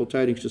the joyful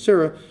tidings to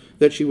Sarah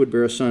that she would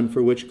bear a son,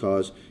 for which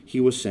cause he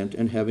was sent,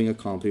 and having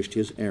accomplished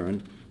his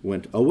errand,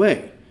 went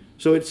away.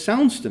 So it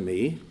sounds to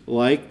me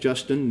like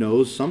Justin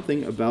knows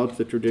something about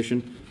the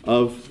tradition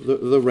of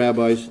the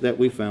rabbis that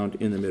we found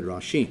in the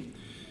Midrashim.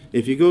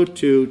 If you go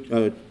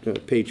to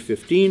page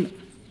 15,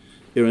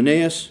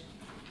 Irenaeus,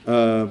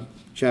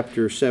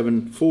 chapter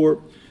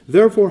 7:4,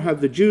 therefore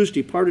have the Jews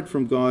departed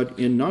from God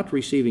in not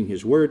receiving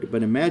his word,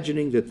 but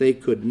imagining that they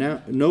could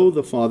know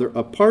the Father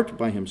apart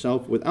by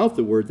himself without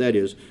the Word, that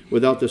is,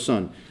 without the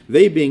Son,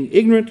 they being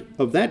ignorant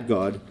of that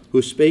God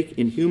who spake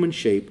in human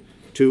shape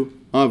to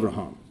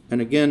Abraham.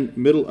 And again,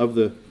 middle of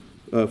the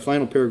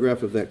final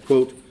paragraph of that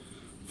quote,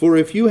 for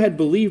if you had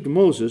believed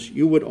Moses,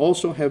 you would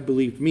also have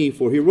believed me,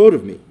 for he wrote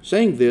of me,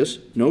 saying this,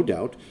 no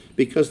doubt,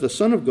 because the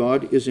Son of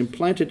God is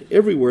implanted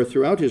everywhere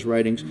throughout his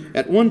writings,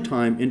 at one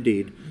time,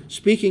 indeed,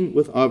 speaking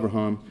with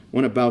Abraham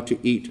when about to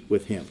eat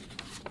with him.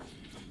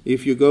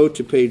 If you go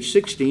to page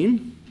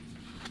 16,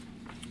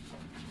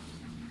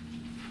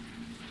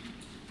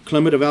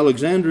 Clement of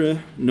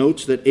Alexandria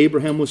notes that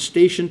Abraham was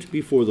stationed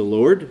before the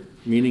Lord,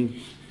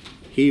 meaning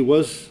he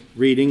was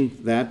reading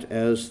that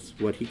as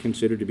what he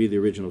considered to be the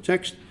original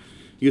text.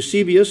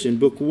 Eusebius in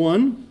Book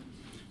 1,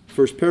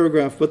 first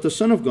paragraph, but the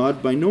Son of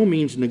God, by no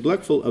means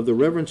neglectful of the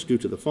reverence due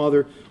to the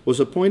Father, was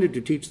appointed to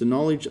teach the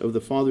knowledge of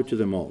the Father to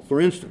them all. For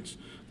instance,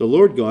 the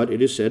Lord God,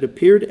 it is said,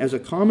 appeared as a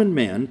common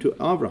man to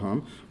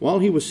Abraham while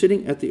he was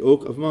sitting at the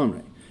oak of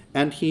Mamre.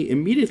 And he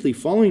immediately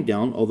falling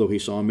down, although he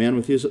saw a man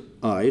with his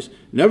eyes,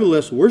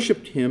 nevertheless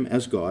worshipped him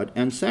as God,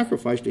 and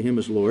sacrificed to him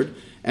as Lord,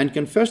 and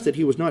confessed that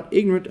he was not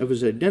ignorant of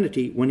his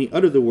identity when he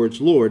uttered the words,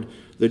 Lord,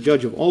 the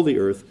judge of all the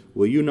earth,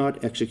 will you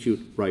not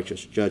execute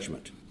righteous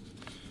judgment?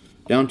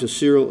 Down to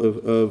Cyril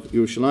of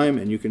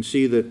Yerushalayim, and you can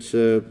see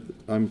that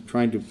I'm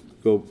trying to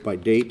go by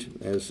date,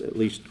 as at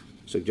least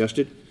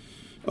suggested.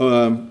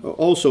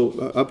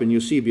 Also, up in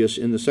Eusebius,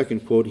 in the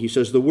second quote, he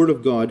says, the word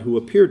of God who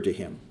appeared to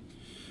him.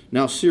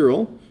 Now,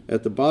 Cyril,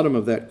 at the bottom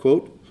of that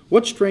quote,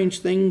 what strange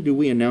thing do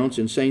we announce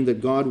in saying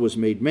that God was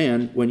made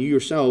man when you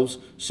yourselves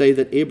say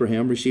that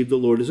Abraham received the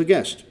Lord as a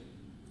guest?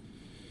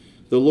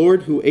 The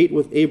Lord who ate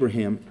with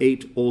Abraham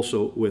ate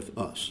also with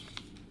us.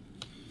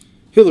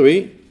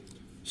 Hilary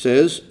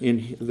says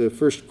in the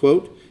first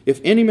quote, "If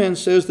any man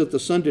says that the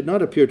Son did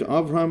not appear to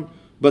Avraham,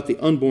 but the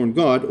unborn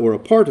God, or a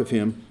part of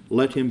him,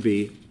 let him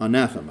be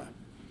anathema."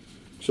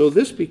 So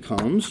this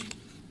becomes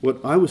what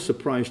I was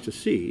surprised to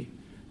see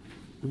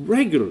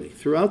regularly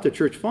throughout the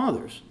church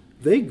fathers.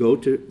 They go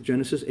to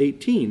Genesis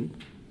 18,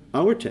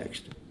 our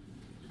text,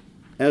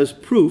 as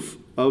proof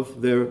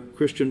of their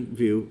Christian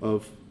view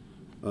of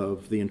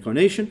the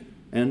incarnation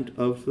and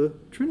of the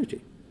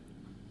Trinity.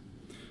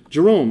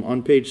 Jerome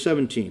on page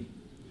 17.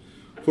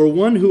 For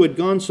one who had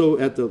gone so,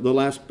 at the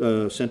last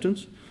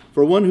sentence,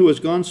 for one who has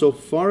gone so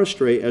far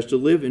astray as to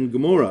live in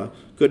Gomorrah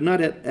could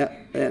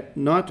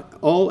not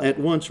all at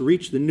once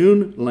reach the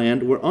noon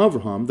land where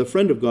Avraham, the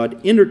friend of God,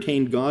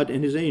 entertained God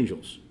and his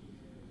angels.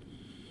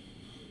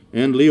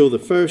 And Leo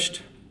I,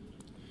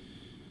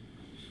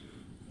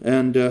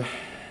 and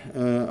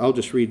I'll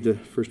just read the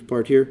first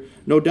part here.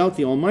 No doubt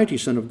the Almighty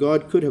Son of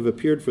God could have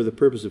appeared for the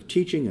purpose of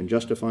teaching and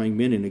justifying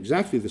men in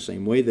exactly the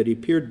same way that he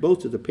appeared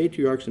both to the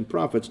patriarchs and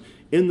prophets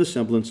in the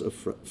semblance of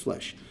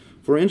flesh.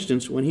 For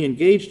instance, when he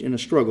engaged in a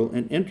struggle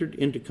and entered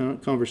into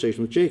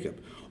conversation with Jacob,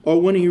 or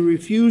when he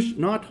refused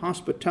not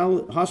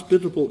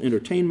hospitable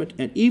entertainment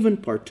and even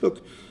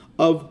partook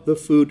of the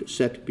food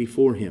set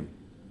before him,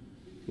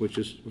 which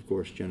is, of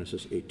course,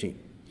 Genesis 18.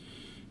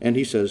 And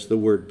he says, the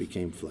Word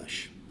became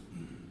flesh.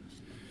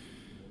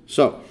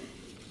 So,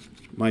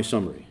 my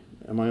summary.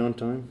 Am I on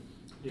time?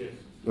 Yes.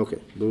 Okay,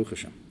 Baruch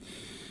Hashem.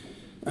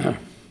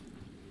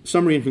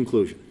 Summary and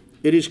conclusion.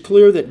 It is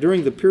clear that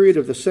during the period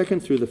of the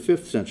 2nd through the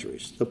 5th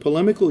centuries, the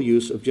polemical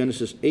use of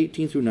Genesis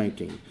 18 through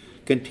 19,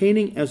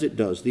 containing as it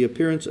does the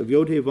appearance of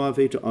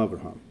Yod-Heh-Vav-Heh to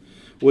Avraham,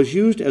 was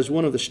used as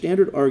one of the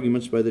standard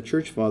arguments by the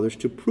Church Fathers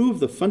to prove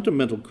the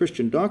fundamental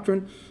Christian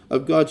doctrine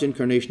of God's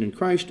incarnation in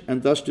Christ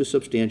and thus to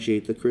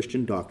substantiate the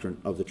Christian doctrine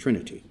of the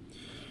Trinity.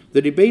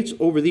 The debates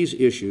over these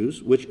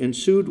issues, which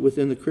ensued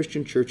within the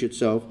Christian church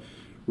itself,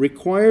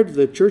 required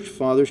the Church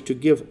Fathers to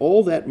give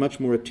all that much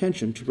more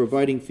attention to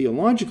providing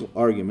theological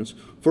arguments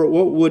for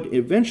what would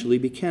eventually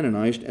be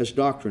canonized as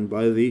doctrine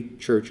by the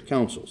church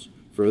councils.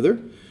 Further,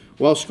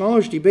 while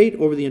scholars debate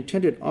over the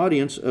intended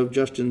audience of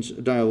Justin's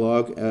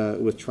dialogue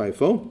with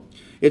Trypho,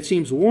 it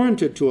seems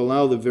warranted to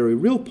allow the very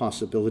real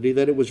possibility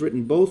that it was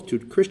written both to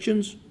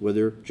Christians,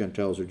 whether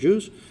Gentiles or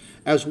Jews,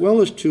 as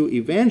well as to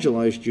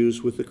evangelize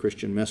Jews with the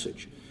Christian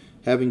message.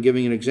 Having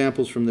given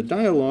examples from the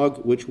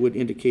dialogue, which would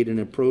indicate an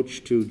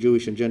approach to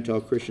Jewish and Gentile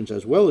Christians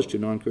as well as to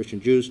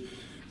non-Christian Jews,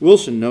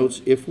 Wilson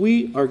notes, if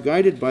we are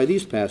guided by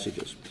these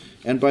passages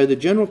and by the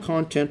general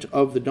content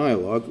of the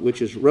dialogue,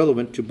 which is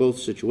relevant to both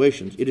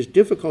situations, it is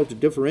difficult to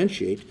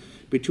differentiate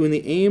between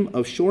the aim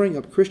of shoring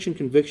up Christian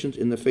convictions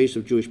in the face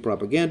of Jewish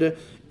propaganda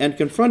and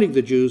confronting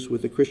the Jews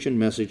with the Christian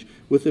message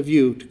with a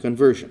view to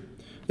conversion.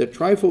 That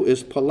Trypho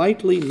is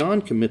politely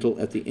non-committal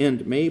at the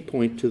end may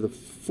point to the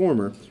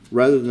former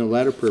rather than the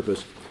latter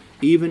purpose,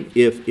 even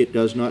if it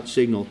does not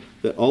signal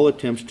that all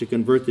attempts to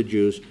convert the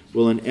Jews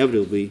will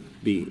inevitably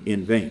be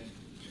in vain.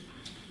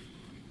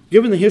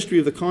 Given the history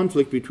of the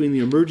conflict between the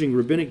emerging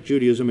Rabbinic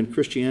Judaism and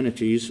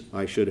Christianities,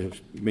 I should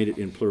have made it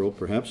in plural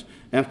perhaps,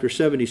 after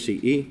 70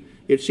 CE,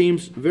 it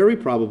seems very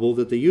probable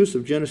that the use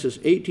of Genesis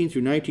 18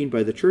 through 19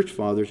 by the Church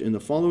Fathers in the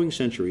following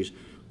centuries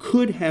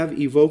could have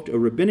evoked a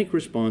rabbinic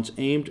response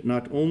aimed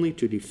not only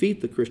to defeat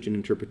the Christian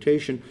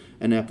interpretation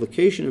and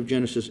application of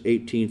Genesis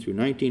 18 through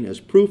 19 as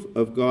proof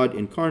of God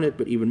incarnate,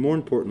 but even more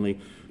importantly,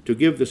 to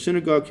give the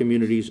synagogue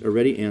communities a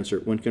ready answer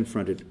when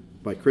confronted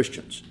by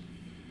Christians.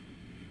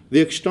 The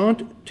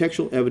extant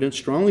textual evidence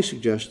strongly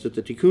suggests that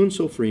the Tikkun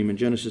Sofrim in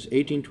Genesis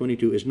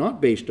 18:22 is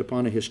not based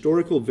upon a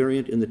historical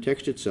variant in the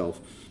text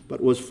itself,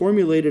 but was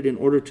formulated in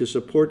order to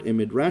support a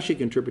midrashic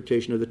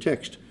interpretation of the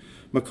text.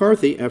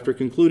 McCarthy, after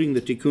concluding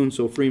the Tikkun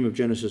Sofrim of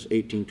Genesis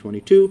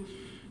 18:22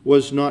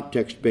 was not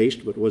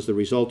text-based but was the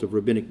result of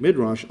rabbinic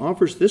midrash,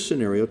 offers this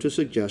scenario to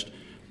suggest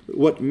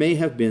what may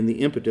have been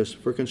the impetus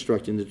for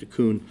constructing the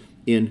Tikkun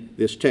in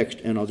this text.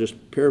 And I'll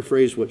just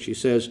paraphrase what she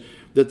says,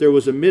 that there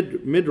was a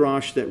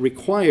midrash that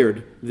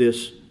required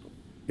this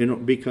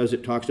because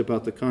it talks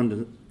about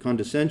the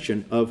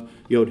condescension of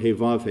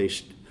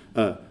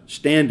Yod-Heh-Vav-Heh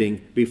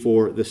standing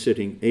before the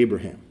sitting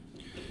Abraham.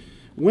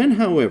 When,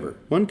 however,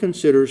 one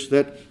considers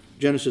that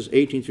Genesis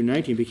 18 through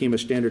 19 became a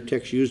standard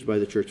text used by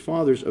the Church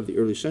Fathers of the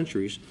early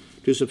centuries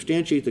to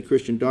substantiate the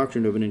Christian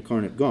doctrine of an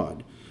incarnate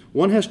God,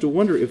 one has to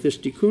wonder if this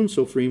Tikkun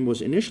Sofrim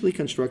was initially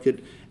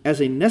constructed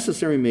as a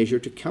necessary measure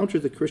to counter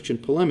the Christian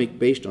polemic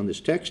based on this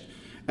text,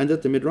 and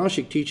that the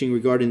midrashic teaching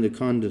regarding the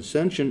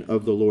condescension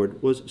of the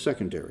Lord was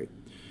secondary.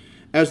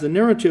 As the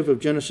narrative of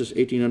Genesis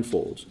 18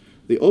 unfolds,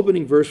 the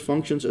opening verse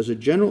functions as a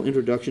general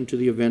introduction to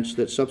the events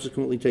that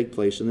subsequently take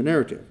place in the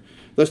narrative.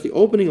 Thus, the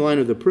opening line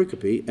of the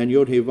pericope, and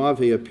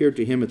Yod-Heh-Vav-Heh appeared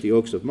to him at the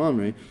oaks of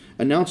Mamre,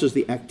 announces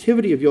the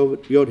activity of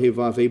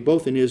Yod-Heh-Vav-Heh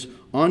both in his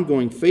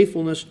ongoing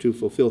faithfulness to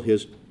fulfill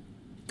his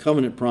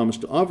covenant promise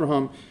to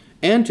Avraham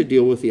and to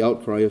deal with the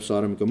outcry of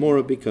Sodom and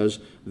Gomorrah because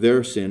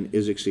their sin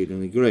is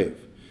exceedingly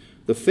grave.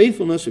 The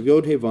faithfulness of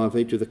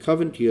Yod-Heh-Vav-Heh to the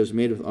covenant he has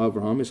made with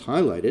Avraham is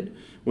highlighted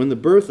when the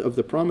birth of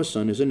the promised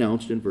son is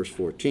announced in verse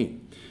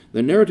 14.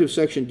 The narrative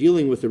section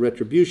dealing with the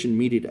retribution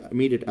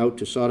meted out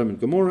to Sodom and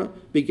Gomorrah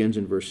begins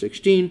in verse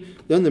 16.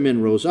 Then the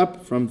men rose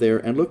up from there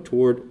and looked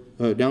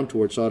down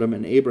toward Sodom,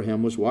 and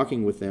Abraham was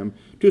walking with them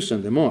to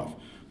send them off.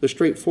 The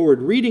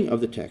straightforward reading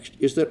of the text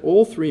is that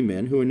all three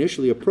men who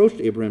initially approached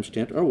Abraham's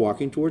tent are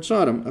walking toward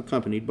Sodom,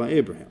 accompanied by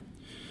Abraham.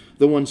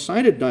 The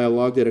one-sided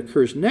dialogue that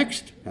occurs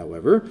next,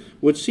 however,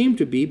 would seem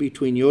to be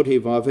between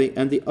Yod-Heh-Vav-Heh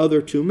and the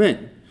other two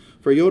men.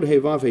 For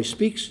Yod-Heh-Vav-Heh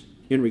speaks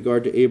in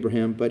regard to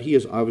Abraham, but he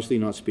is obviously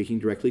not speaking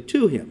directly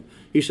to him.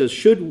 He says,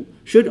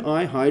 should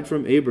I hide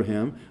from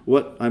Abraham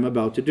what I'm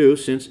about to do,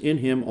 since in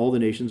him all the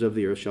nations of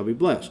the earth shall be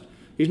blessed?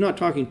 He's not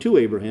talking to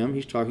Abraham,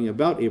 he's talking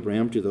about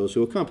Abraham to those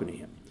who accompany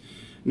him.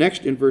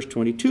 Next, in verse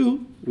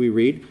 22, we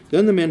read,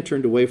 Then the men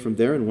turned away from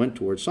there and went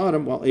toward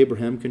Sodom, while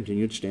Abraham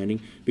continued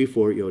standing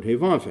before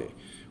Yod-Heh-Vav-Heh.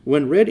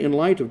 When read in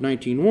light of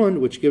 19:1,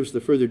 which gives the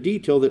further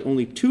detail that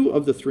only two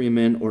of the three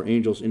men or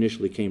angels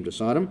initially came to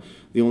Sodom,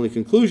 the only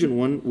conclusion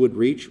one would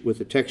reach with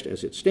the text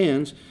as it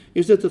stands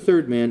is that the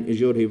third man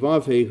is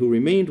Yod-Heh-Vav-Heh, who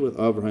remained with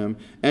Abraham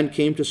and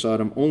came to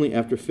Sodom only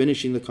after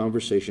finishing the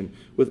conversation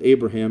with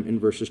Abraham in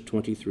verses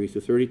 23 to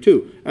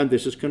 32. And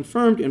this is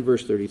confirmed in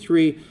verse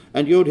 33,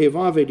 And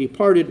Yod-Heh-Vav-Heh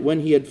departed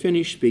when he had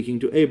finished speaking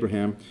to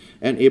Abraham,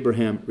 and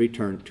Abraham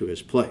returned to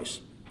his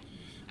place.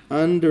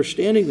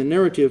 Understanding the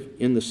narrative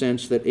in the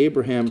sense that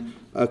Abraham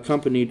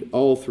accompanied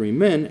all three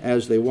men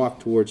as they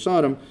walked toward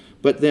Sodom,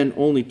 but then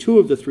only two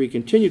of the three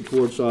continued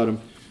toward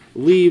Sodom,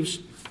 leaves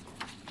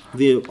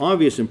the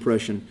obvious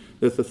impression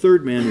that the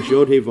third man is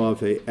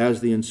Yod-Heh-Vav-Heh,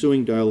 as the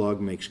ensuing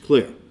dialogue makes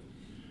clear.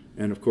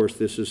 And of course,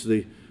 this is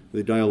the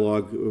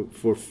dialogue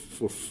for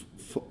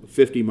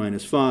 50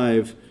 minus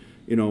 5,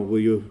 will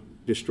you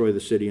destroy the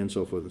city, and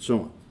so forth and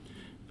so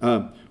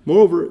on.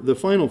 Moreover, the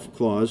final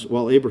clause,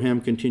 while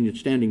Abraham continued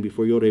standing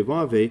before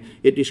Yod-Heh-Vav-Heh,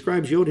 it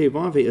describes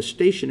Yod-Heh-Vav-Heh as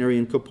stationary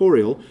and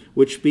corporeal,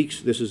 which speaks,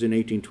 this is in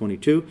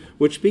 1822,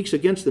 which speaks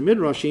against the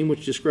Midrashim,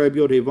 which describe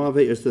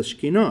Yod-Heh-Vav-Heh as the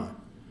Shekinah.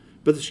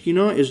 But the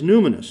Shekinah is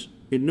numinous,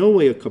 in no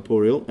way a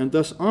corporeal, and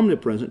thus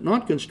omnipresent,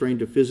 not constrained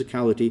to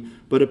physicality,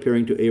 but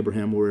appearing to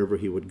Abraham wherever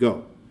he would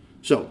go.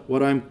 So,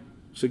 what I'm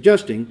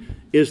suggesting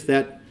is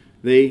that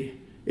the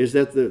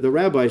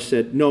rabbis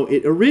said, no,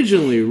 it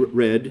originally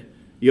read,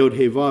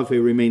 Yod-Heh-Vav-Heh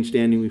remained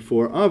standing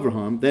before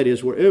Avraham. That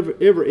is,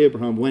 wherever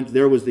Abraham went,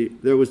 there was the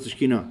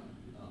Shekinah.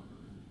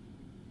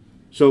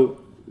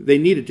 So they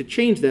needed to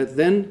change that,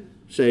 then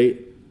say,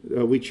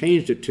 we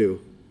changed it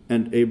to,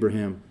 and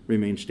Abraham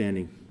remained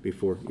standing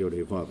before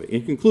Yod-Heh-Vav-Heh.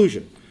 In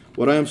conclusion,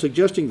 what I am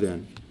suggesting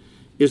then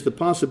is the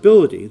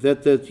possibility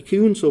that the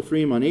Tikkun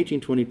Sofrim on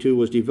 1822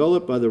 was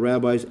developed by the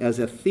rabbis as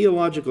a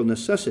theological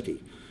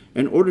necessity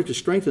in order to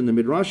strengthen the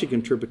Midrashic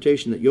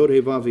interpretation that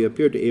Yod-Heh-Vav-Heh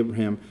appeared to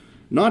Abraham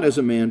not as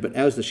a man, but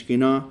as the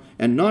Shekinah,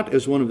 and not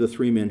as one of the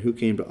three men who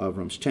came to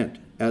Avram's tent.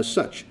 As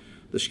such,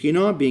 the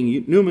Shekinah,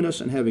 being numinous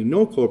and having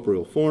no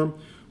corporeal form,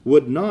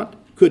 could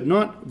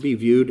not be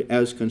viewed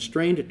as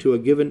constrained to a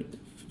given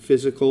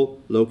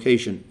physical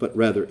location, but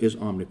rather is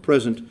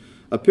omnipresent,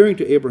 appearing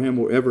to Abraham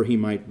wherever he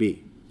might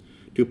be.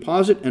 To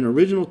posit an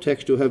original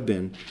text to have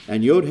been,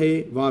 and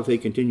Yod-Heh-Vav-Heh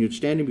continued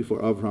standing before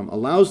Avraham,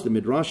 allows the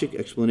Midrashic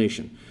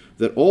explanation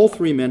that all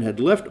three men had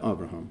left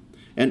Avraham,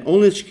 and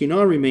only the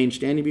Shekinah remained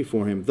standing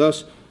before him,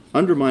 thus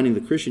undermining the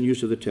Christian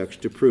use of the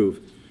text to prove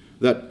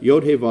that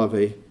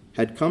Yod-Heh-Vav-Heh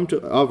had come to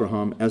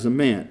Avraham as a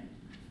man.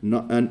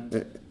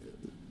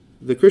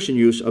 The Christian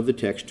use of the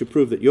text to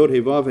prove that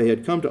Yod-Heh-Vav-Heh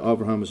had come to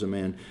Avraham as a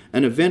man,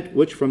 an event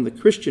which from the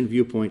Christian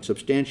viewpoint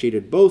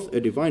substantiated both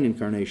a divine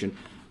incarnation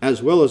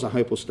as well as a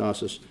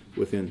hypostasis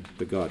within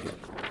the Godhead.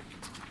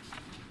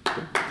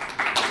 Okay.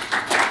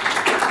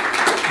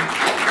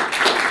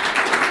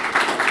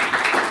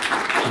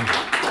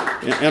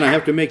 And I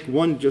have to make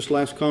one just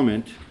last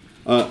comment.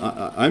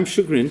 I'm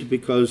chagrined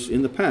because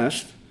in the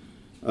past,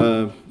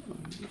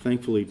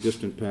 thankfully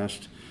distant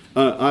past,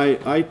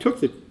 I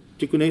took the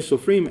Tikkunei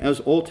Sofrim as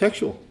all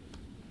textual,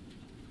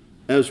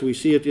 as we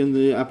see it in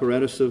the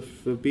apparatus of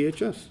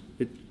BHS.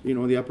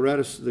 The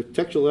apparatus, the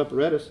textual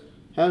apparatus,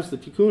 has the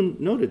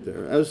Tikkun noted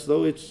there, as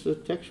though it's a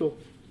textual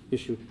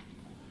issue.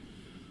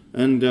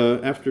 And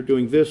after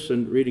doing this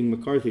and reading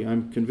McCarthy,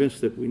 I'm convinced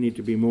that we need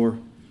to be more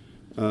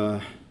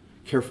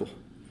careful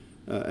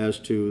as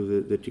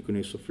to the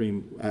Tikkunei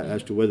Sofrim,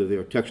 as to whether they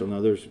are textual.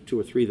 Now, there's two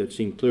or three that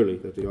seem clearly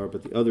that they are,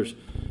 but the others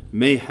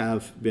may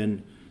have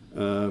been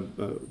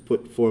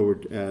put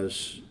forward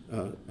as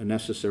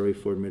necessary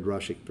for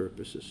midrashic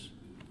purposes.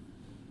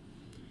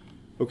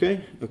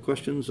 Okay,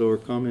 questions or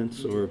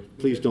comments, or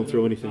please don't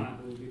throw anything.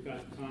 We've got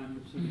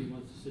time if somebody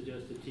wants to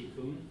suggest a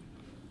tikkun.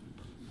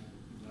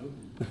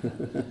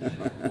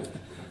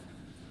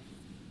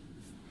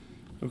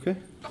 No? Okay,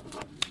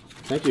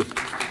 thank you.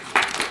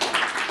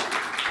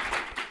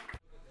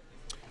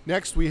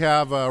 Next, we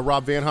have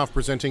Rob Van Hoff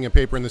presenting a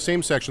paper in the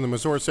same section, the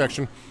Mazor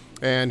section,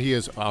 and he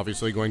is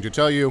obviously going to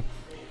tell you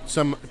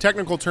some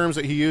technical terms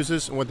that he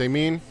uses and what they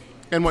mean,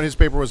 and what his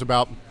paper was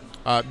about.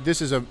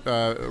 This is a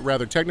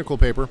rather technical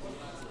paper,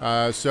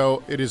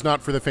 So it is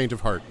not for the faint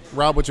of heart.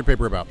 Rob, what's your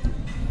paper about?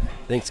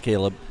 Thanks,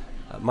 Caleb.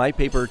 My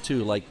paper,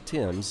 too, like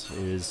Tim's,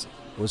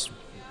 was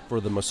for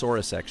the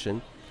Masorah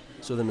section.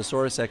 So the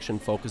Masorah section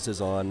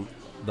focuses on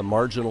the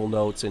marginal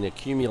notes and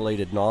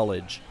accumulated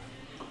knowledge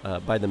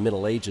by the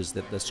Middle Ages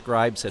that the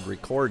scribes had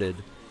recorded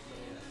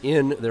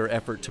in their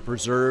effort to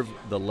preserve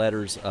the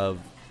letters of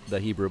the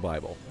Hebrew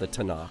Bible, the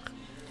Tanakh.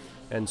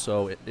 And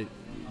so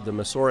the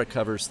Masorah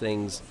covers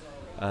things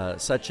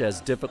such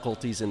as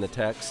difficulties in the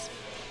text,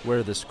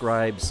 where the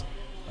scribes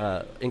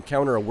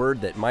encounter a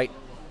word that might,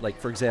 like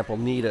for example,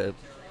 need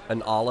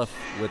an aleph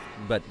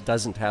but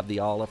doesn't have the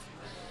aleph.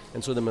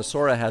 And so the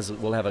Masorah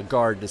will have a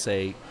guard to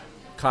say,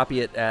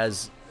 copy it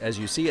as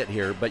you see it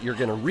here, but you're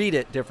going to read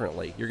it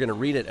differently. You're going to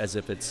read it as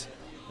if it's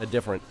a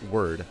different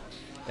word.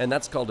 And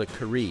that's called a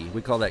kari.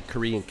 We call that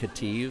kari and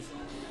kativ.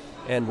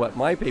 And what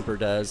my paper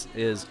does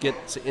is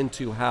gets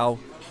into how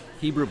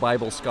Hebrew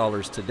Bible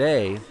scholars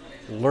today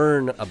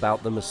learn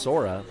about the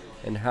Masorah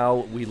and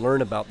how we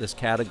learn about this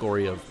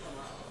category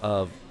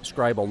of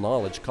scribal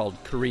knowledge called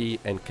kari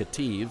and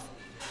kativ.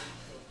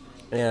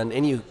 And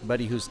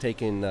anybody who's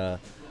taken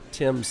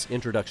Tim's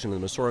Introduction to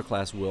the Masorah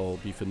class will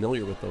be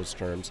familiar with those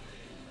terms.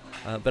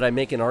 But I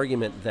make an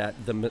argument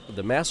that the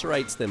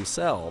Masoretes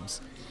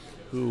themselves,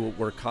 who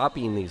were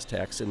copying these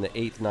texts in the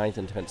 8th, 9th,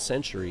 and 10th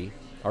century,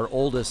 our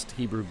oldest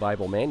Hebrew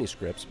Bible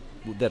manuscripts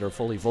that are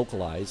fully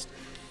vocalized,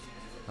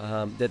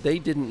 that they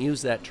didn't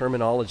use that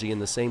terminology in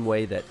the same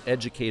way that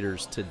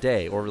educators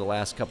today, over the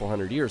last couple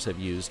hundred years, have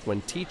used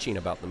when teaching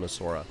about the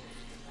Masorah.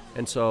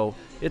 And so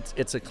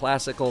it's a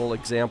classical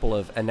example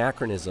of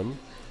anachronism.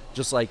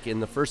 Just like in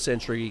the 1st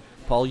century,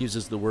 Paul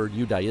uses the word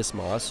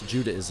Judaismos,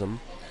 Judaism,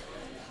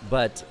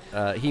 but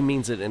he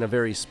means it in a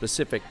very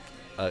specific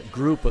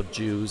group of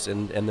Jews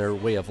and their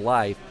way of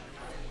life.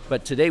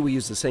 But today we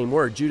use the same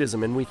word,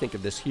 Judaism, and we think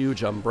of this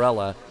huge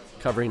umbrella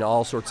covering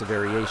all sorts of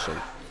variation.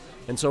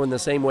 And so in the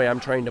same way, I'm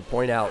trying to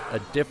point out a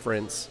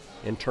difference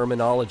in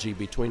terminology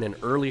between an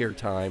earlier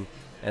time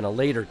and a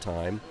later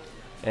time.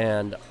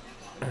 And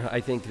I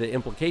think the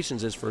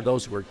implications is for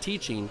those who are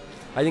teaching,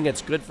 I think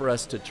it's good for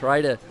us to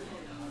try to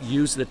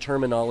use the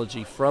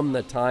terminology from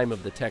the time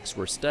of the text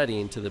we're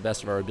studying to the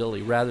best of our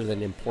ability rather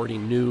than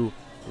importing new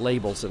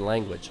labels and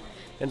language.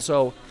 And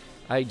so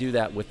I do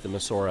that with the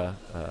Masorah,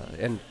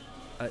 and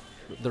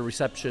the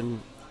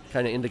reception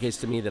kind of indicates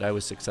to me that I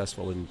was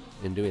successful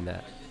in doing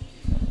that.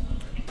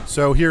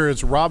 So here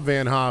is Rob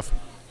Van Hoff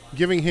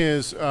giving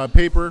his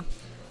paper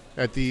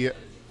at the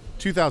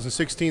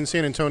 2016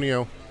 San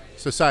Antonio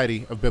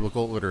Society of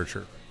Biblical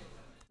Literature.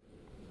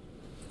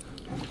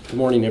 Good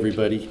morning,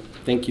 everybody.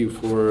 Thank you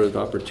for the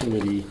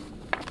opportunity,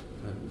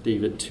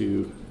 David,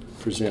 to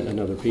present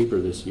another paper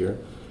this year.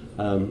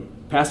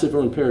 Passive or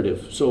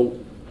imperative. So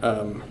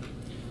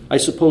I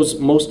suppose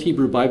most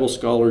Hebrew Bible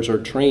scholars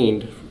are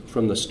trained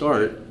from the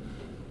start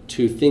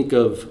to think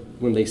of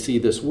when they see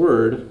this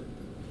word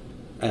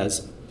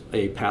as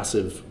a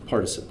passive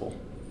participle.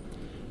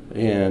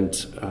 And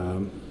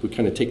we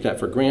kind of take that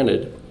for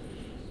granted.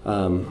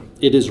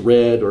 It is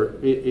read, or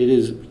it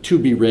is to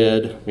be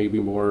read, maybe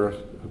more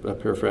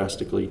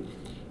paraphrastically.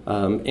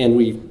 And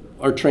we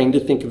are trained to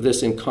think of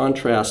this in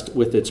contrast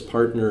with its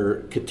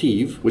partner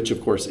kativ, which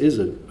of course is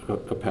a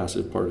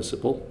passive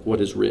participle,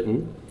 what is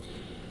written.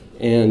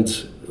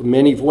 And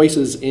many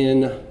voices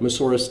in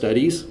Masorah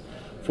studies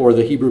for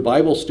the Hebrew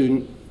Bible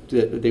student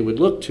that they would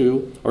look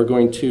to are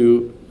going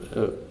to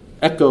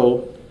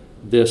echo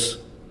this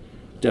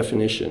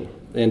definition.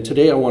 And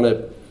today I want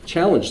to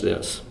challenge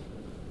this.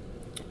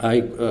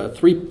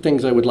 Three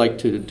things I would like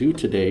to do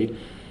today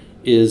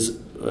is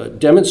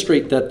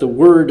demonstrate that the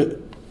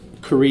word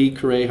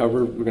kari,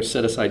 however, we're going to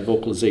set aside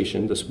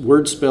vocalization, this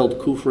word spelled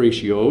kuf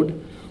resh yod,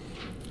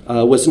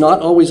 was not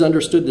always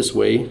understood this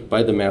way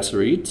by the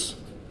Masoretes,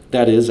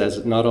 that is,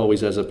 as not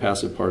always as a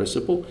passive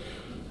participle.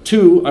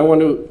 Two, I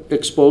want to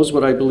expose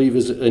what I believe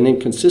is an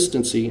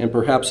inconsistency and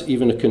perhaps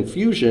even a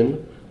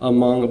confusion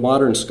among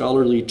modern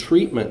scholarly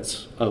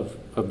treatments of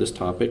this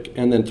topic.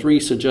 And then three,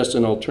 suggest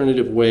an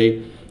alternative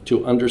way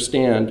to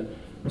understand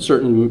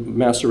certain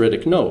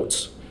Masoretic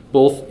notes,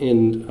 both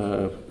in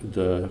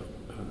the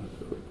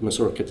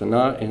Masorah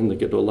Ketana and the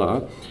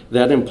Gedolah,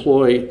 that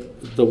employ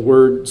the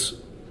words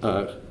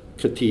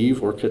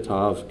kativ or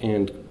katav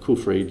and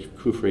kuf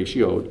resh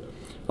yod,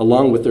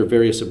 along with their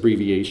various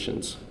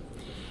abbreviations.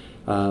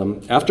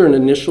 After an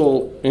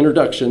initial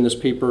introduction, this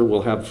paper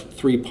will have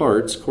 3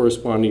 parts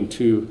corresponding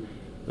to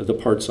the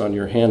parts on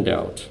your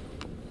handout.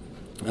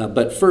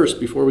 But first,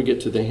 before we get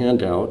to the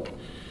handout,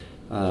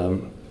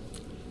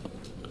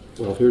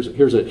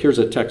 here's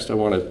a text I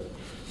want to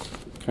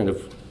kind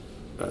of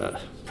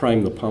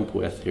prime the pump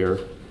with here.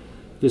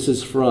 This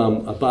is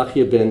from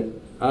Abachia ben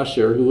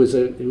Asher, who was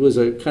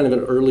a kind of an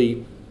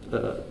early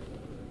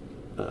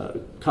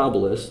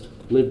Kabbalist,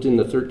 lived in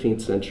the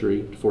 13th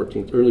century,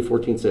 early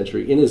 14th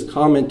century. In his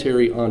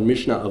commentary on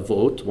Mishnah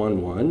Avot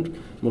 1:1,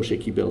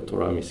 Moshe Kibel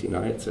Torah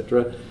Mesinai,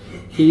 etc.,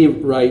 he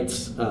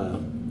writes,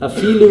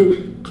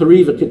 "Afilu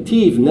kari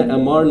v'kativ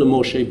ne'amar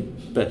leMoshe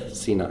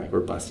Sinai or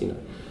Bas Sinai.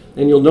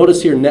 And you'll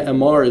notice here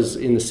Ne'emar is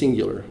in the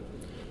singular.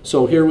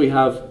 So here we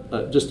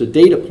have just a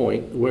data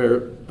point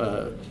where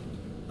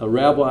a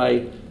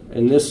rabbi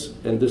in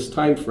this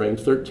time frame,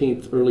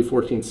 13th, early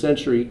 14th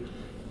century,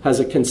 has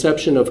a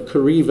conception of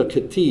Kariva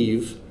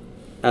Kativ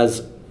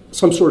as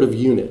some sort of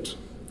unit.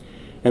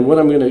 And what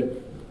I'm going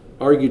to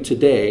argue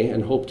today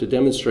and hope to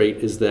demonstrate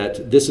is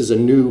that this is a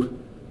new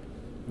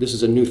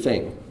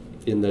thing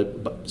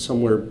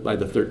somewhere by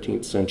the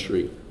 13th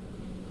century.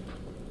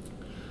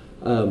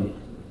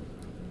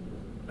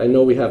 I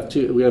know we have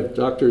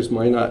Doctors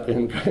Minot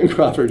and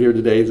Crawford here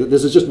today.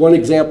 This is just one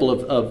example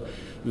of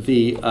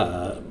the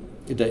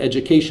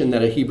education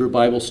that a Hebrew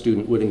Bible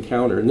student would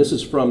encounter. And this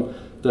is from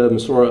the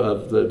Masorah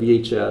of the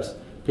VHS,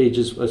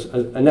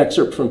 an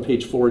excerpt from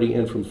page 40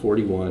 and from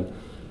 41.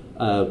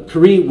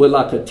 Kari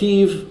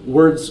Welakativ,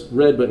 words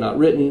read but not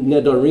written.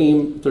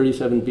 Nedarim,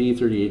 37b,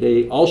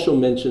 38a, also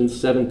mentions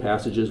 7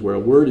 passages where a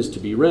word is to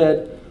be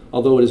read,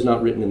 although it is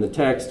not written in the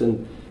text.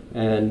 And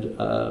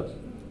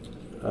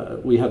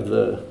we have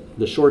the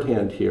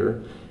shorthand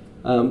here.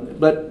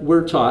 But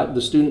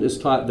the student is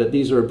taught that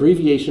these are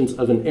abbreviations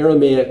of an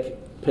Aramaic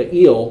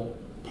pe'il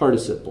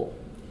participle.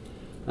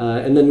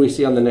 And then we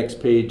see on the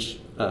next page,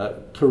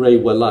 Kare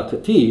Wala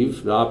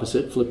Kativ, the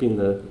opposite, flipping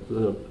the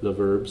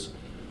verbs.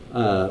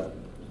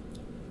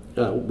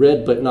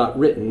 Read but not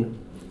written.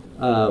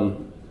 I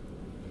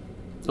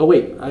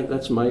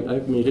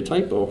made a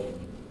typo.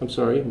 I'm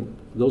sorry.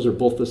 Those are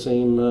both the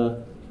same.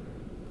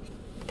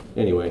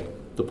 Anyway,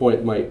 the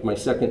point, my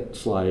second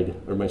slide,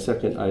 or my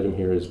second item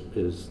here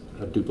is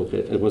a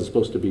duplicate. It was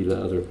supposed to be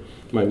the other,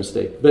 my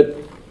mistake. But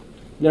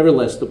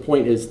nevertheless, the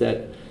point is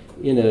that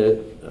in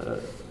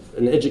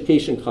an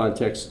education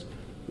context,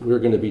 we're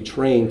going to be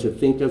trained to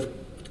think of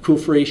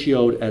kuf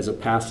ratioed as a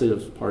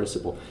passive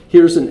participle.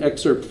 Here's an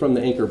excerpt from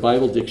the Anchor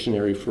Bible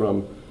Dictionary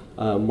from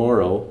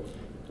Morrow,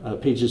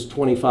 pages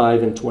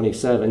 25 and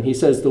 27. He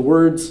says the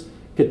words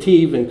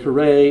kativ and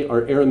kare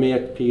are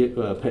Aramaic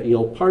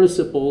pe'il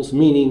participles,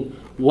 meaning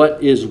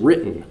what is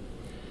written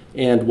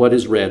and what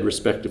is read,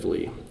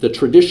 respectively. The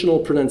traditional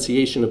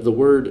pronunciation of the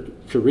word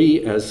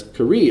kari as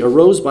kari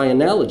arose by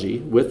analogy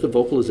with the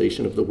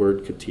vocalization of the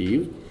word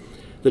kativ.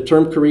 The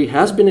term kari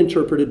has been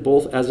interpreted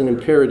both as an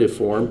imperative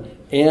form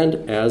and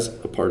as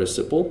a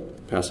participle,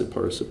 passive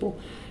participle.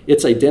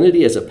 Its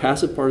identity as a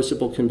passive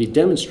participle can be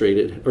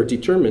demonstrated or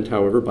determined,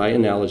 however, by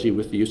analogy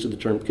with the use of the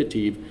term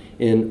kativ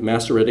in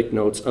Masoretic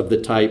notes of the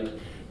type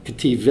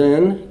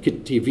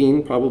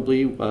kativin,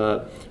 probably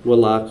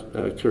wala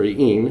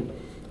kari'in.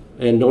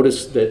 And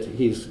notice that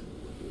he's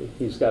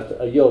got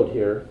a yod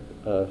here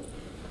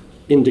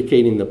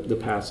indicating the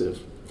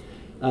passive.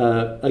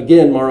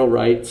 Again, Morrow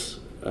writes,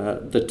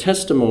 the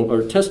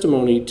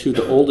testimony to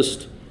the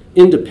oldest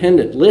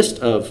independent list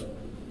of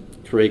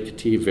Kare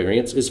Kativ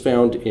variants is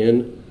found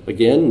in,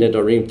 again,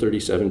 Nedarim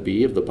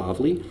 37b of the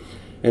Bavli.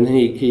 And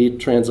he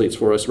translates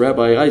for us,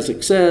 Rabbi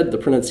Isaac said, the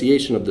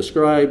pronunciation of the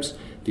scribes,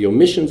 the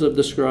omissions of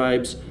the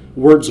scribes,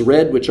 words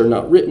read which are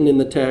not written in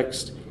the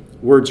text,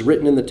 words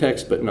written in the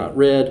text but not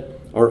read,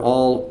 are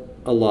all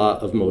a law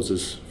of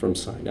Moses from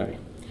Sinai.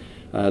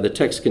 The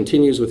text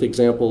continues with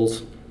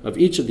examples of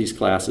each of these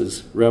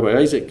classes. Rabbi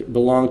Isaac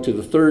belonged to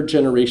the 3rd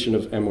generation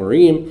of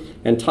Amorim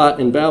and taught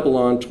in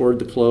Babylon toward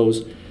the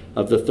close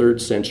of the 3rd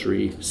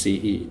century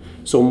CE.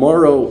 So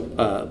Morrow,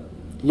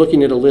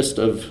 looking at a list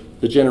of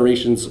the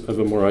generations of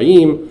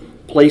Amoraim,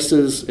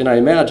 places, and I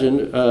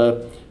imagine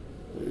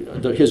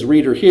his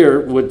reader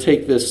here would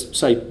take this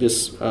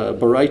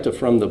Baraita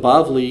from the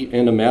Bavli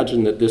and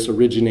imagine that this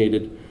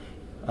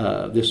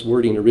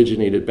wording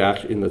originated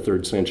back in the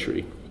 3rd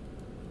century.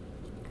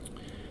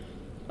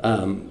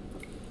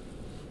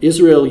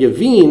 Israel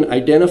Yavin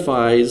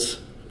identifies,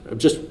 I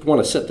just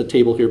want to set the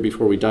table here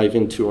before we dive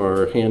into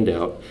our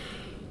handout,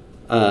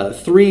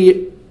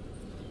 3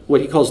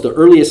 what he calls the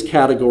earliest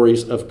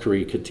categories of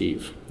Kari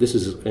Kativ. This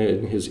is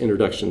in his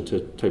introduction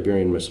to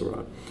Tiberian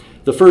Masorah.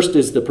 The first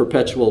is the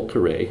perpetual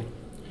Kare.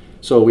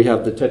 So we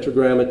have the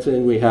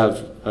Tetragrammaton, we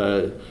have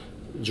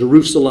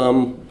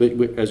Jerusalem,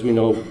 as we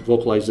know,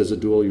 vocalized as a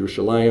dual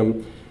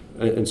Yerushalayim,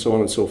 and so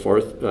on and so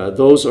forth.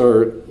 Those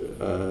are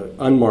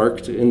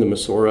unmarked in the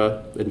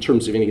Masorah in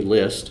terms of any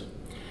list.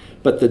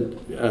 But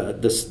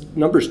the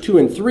numbers 2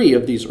 and 3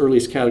 of these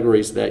earliest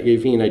categories that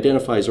Yavin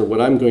identifies are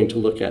what I'm going to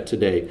look at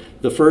today.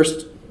 The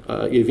first,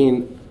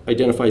 Yavin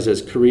identifies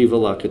as Kari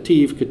V'la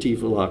Kativ, Kativ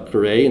V'la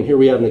Kare, and here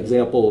we have an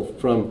example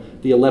from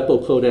the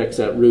Aleppo Codex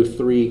at Ruth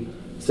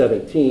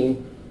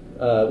 3:17.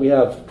 We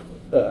have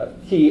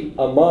Ki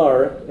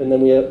Amar, and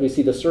then we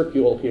see the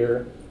circle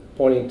here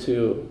pointing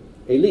to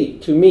Eli,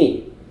 to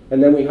me,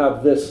 and then we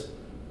have this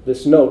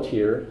note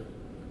here,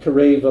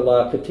 Kare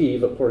V'la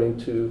Kativ, according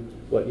to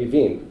what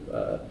Yavin.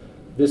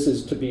 This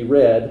is to be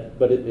read,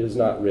 but it is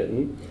not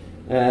written.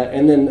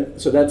 And then,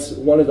 so that's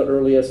one of the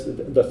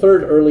earliest. The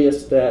third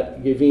earliest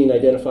that Yavin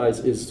identifies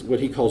is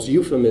what he calls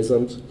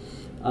euphemisms.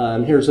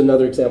 Here's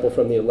another example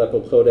from the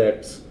Aleppo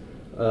Codex.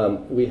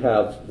 We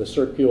have the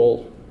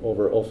circle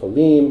over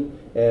Ophalim,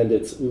 and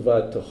it's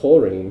Uvat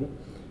Tehorim,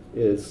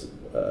 is,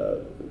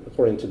 according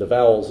according to the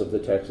vowels of the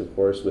text, of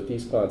course, with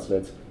these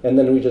consonants. And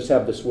then we just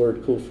have this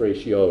word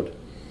kufresh yod.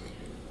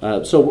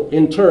 So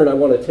in turn, I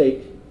want to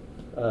take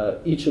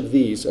each of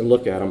these and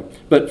look at them.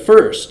 But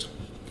first,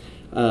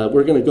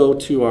 we're going to go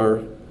to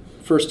our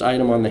first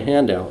item on the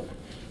handout,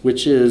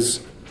 which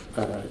is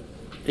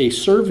a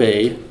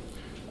survey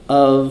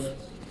of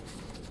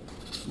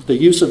the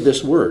use of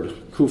this word,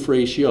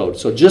 kufresh yod.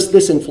 So just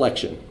this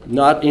inflection,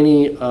 not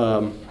any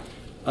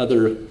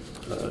other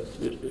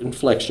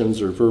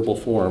inflections or verbal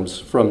forms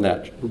from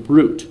that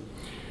root.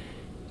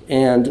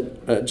 And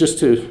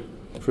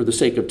for the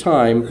sake of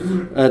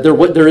time,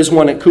 there is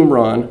one at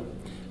Qumran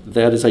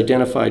that is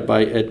identified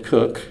by Ed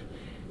Cook,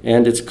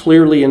 and it's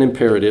clearly an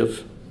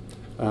imperative.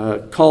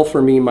 Call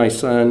for me, my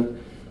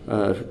son.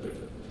 I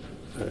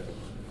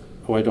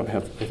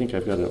think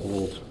I've got an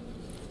old.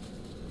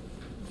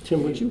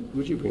 Tim, would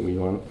you bring me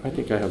one? I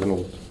think I have an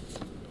old.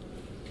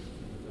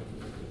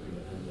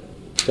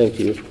 Thank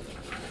you.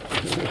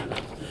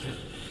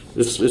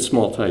 It's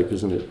small type,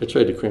 isn't it? I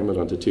tried to cram it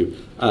onto two.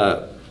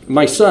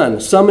 My son,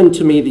 summon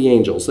to me the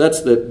angels.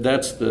 That's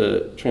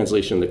the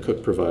translation that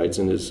Cook provides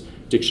in his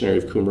Dictionary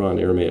of Qumran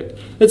Aramaic.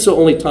 It's the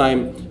only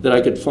time that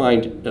I could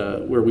find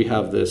where we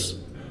have this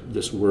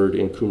word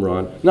in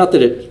Qumran. Not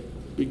that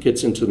it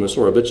gets into the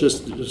Masorah, but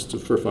just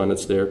for fun,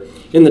 it's there.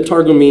 In the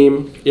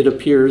Targumim, it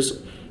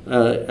appears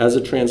as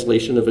a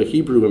translation of a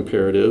Hebrew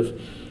imperative.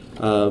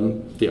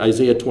 The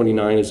Isaiah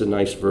 29 is a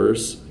nice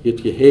verse. It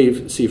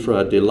yehev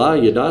sifra de la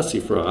yada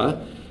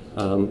sifra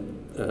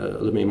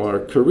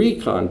lememar kari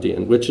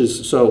kandin, which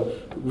is, so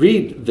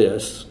read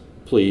this,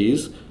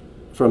 please,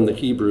 from the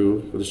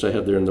Hebrew, which I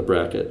have there in the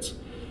brackets.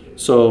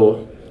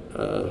 So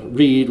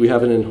read, we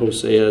have it in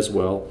Hosea as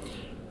well.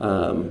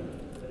 And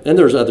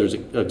there's other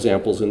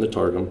examples in the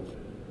Targum.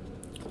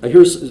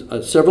 Here's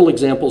several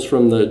examples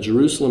from the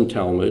Jerusalem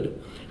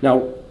Talmud.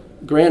 Now,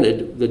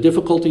 granted, the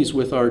difficulties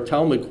with our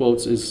Talmud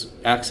quotes is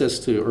access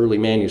to early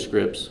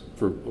manuscripts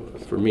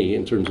for me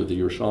in terms of the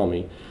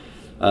Yerushalmi.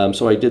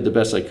 So I did the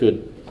best I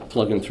could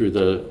plugging through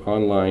the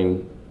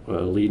online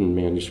Leiden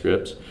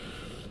manuscripts.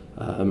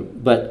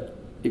 But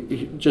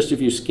just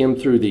if you skim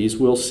through these,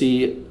 we'll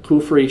see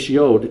kufresh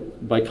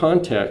yod by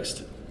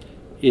context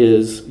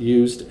is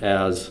used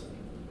as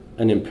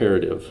an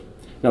imperative.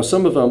 Now,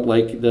 some of them,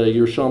 like the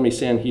Yerushalmi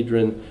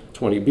Sanhedrin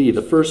 20b,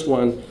 the first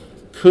one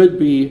could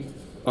be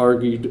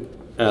argued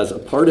as a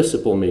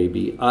participle,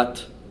 maybe,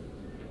 at,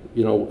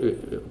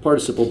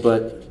 participle,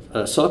 but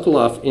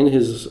Sokoloff in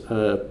his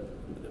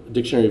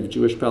Dictionary of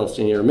Jewish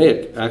Palestinian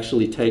Aramaic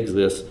actually tags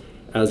this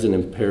as an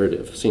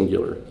imperative,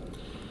 singular.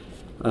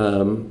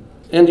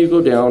 And you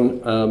go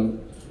down,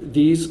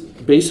 these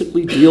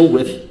basically deal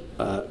with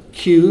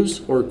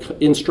cues or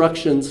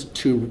instructions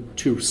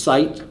to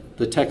cite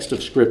the text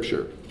of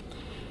Scripture.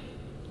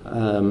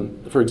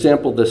 For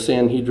example, the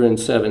Sanhedrin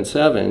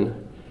 7:7,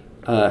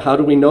 how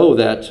do we know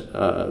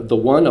that the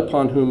one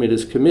upon whom it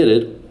is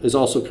committed is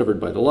also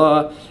covered by the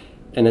law?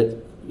 And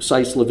it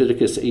cites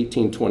Leviticus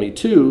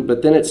 18:22,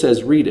 but then it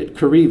says, read it,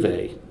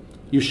 karive,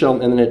 you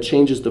shall, and then it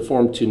changes the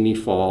form to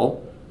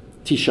nifal,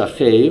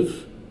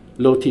 tishachev,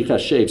 lo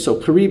tikashev. So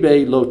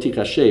karibe, lo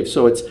tikashev.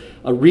 So it's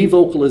a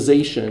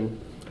revocalization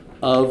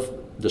of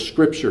the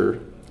Scripture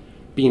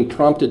being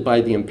prompted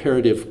by the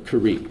imperative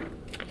kari.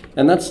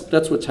 And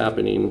that's what's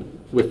happening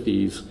with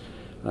these.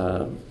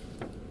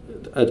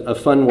 A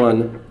fun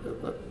one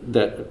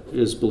that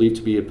is believed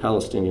to be of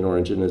Palestinian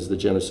origin is the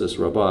Genesis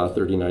Rabbah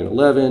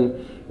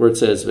 39:11, where it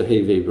says,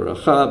 V'hevei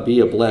beracha, be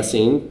a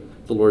blessing,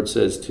 the Lord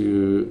says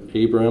to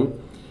Abram.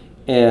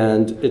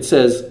 And it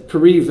says,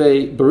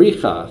 Karive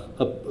bericha,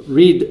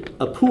 read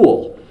a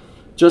pool.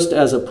 Just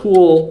as a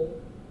pool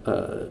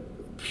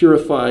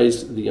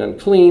purifies the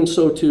unclean,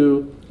 so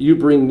too you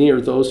bring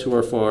near those who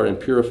are far and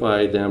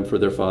purify them for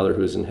their Father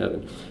who is in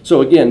heaven.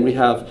 So again, we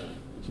have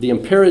the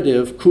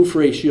imperative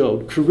kufresh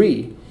yod,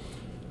 kari,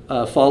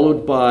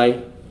 followed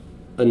by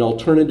an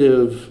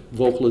alternative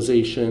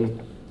vocalization,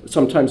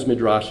 sometimes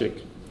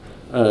midrashic,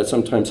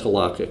 sometimes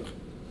halakhic.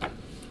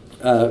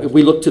 If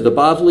we look to the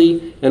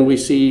Bavli and we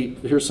see,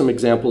 here's some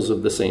examples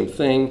of the same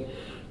thing.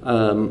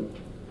 The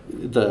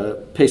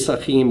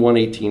Pesachim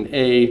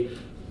 118a,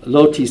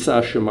 lo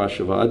tisa shema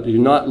shavad, do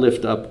not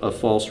lift up a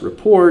false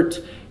report,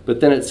 but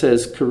then it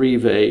says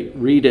karive,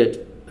 read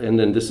it, and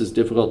then this is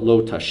difficult,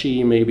 lo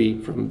tashi maybe,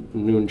 from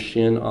nun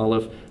shin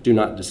aleph, do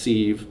not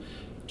deceive,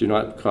 do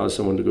not cause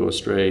someone to go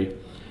astray.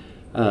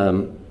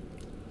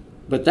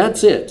 But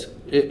that's it.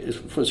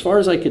 As far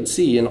as I could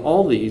see in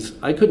all these,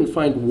 I couldn't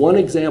find one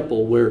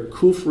example where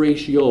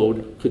kufresh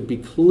yod could be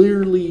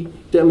clearly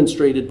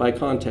demonstrated by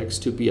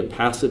context to be a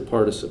passive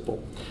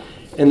participle.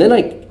 And then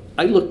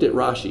I looked at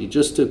Rashi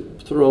just to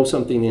throw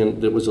something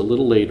in that was a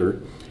little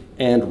later,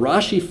 and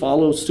Rashi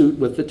follows suit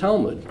with the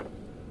Talmud.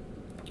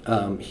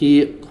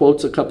 He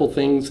quotes a couple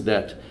things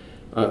that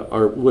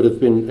would have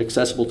been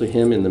accessible to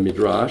him in the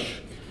Midrash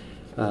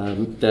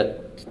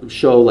that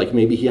show like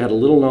maybe he had a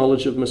little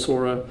knowledge of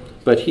Masorah,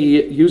 but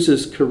he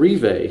uses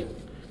karive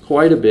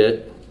quite a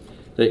bit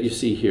that you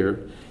see here.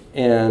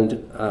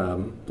 And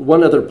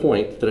one other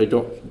point that I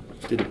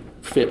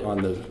fit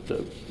on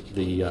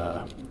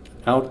the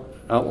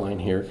outline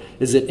here,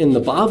 is that in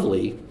the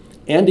Bavli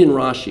and in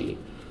Rashi,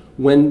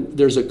 when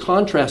there's a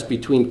contrast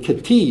between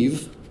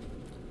kativ,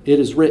 it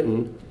is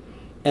written,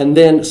 and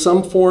then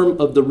some form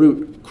of the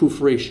root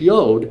kufresh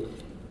yod,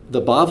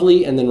 the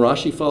Bavli and then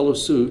Rashi follow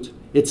suit,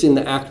 it's in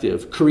the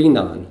active,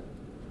 karinan.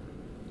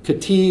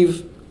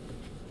 Kativ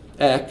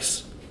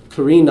X,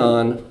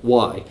 karinan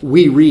Y.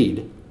 We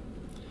read.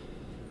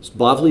 So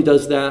Bavli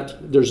does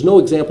that. There's no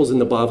examples in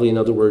the Bavli, in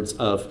other words,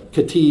 of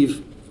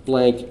kativ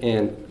blank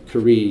and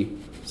kari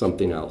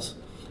something else.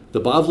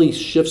 The Bavli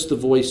shifts the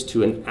voice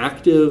to an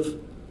active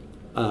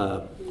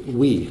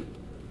we,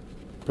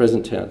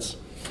 present tense.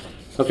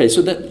 Okay,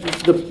 so that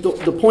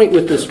the point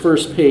with this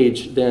first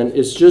page then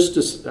is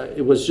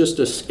it was just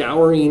a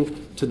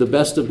scouring to the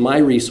best of my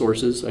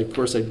resources. Of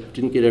course, I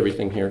didn't get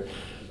everything here.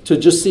 To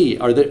just see,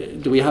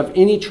 do we have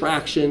any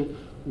traction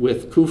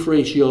with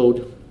kufresh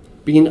yod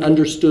being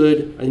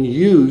understood and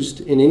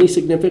used in any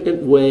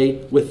significant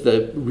way with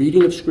the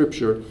reading of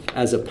Scripture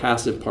as a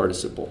passive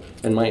participle?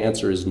 And my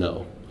answer is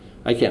no.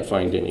 I can't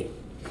find any.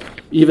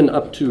 Even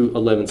up to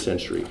 11th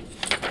century.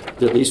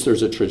 At least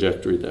there's a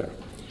trajectory there.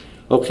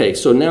 Okay,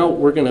 so now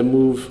we're going to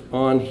move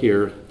on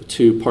here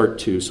to part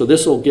 2. So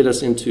this will get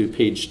us into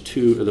page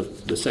 2, or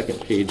the second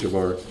page of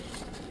our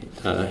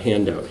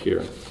handout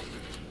here.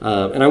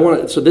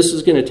 So this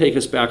is going to take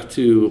us back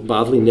to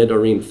Bavli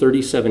Nedarim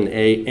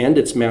 37a and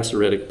its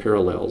Masoretic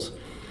parallels.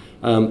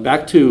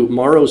 Back to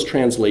Maro's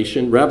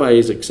translation, Rabbi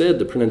Isaac said,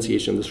 the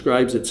pronunciation of the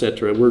scribes,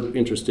 etc. We're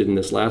interested in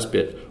this last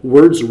bit.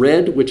 Words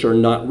read which are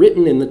not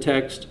written in the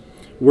text,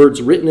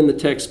 words written in the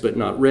text but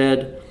not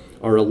read,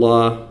 are a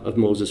law of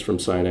Moses from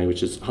Sinai,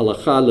 which is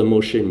Halacha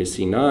LeMoshe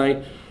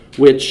Misinai,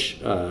 which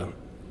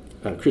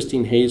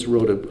Christine Hayes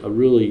wrote a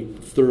really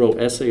thorough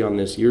essay on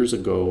this years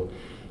ago,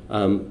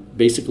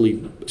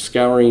 basically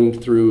scouring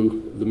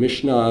through the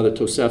Mishnah, the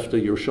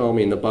Tosefta,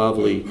 Yerushalmi, and the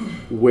Bavli,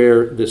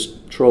 where this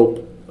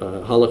trope,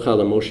 Halacha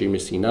LeMoshe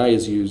Misinai,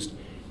 is used,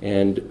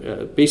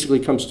 and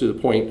basically comes to the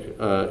point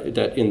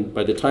that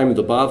by the time of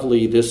the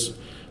Bavli, this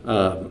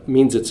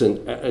means it's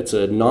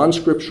a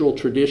non-scriptural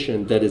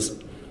tradition that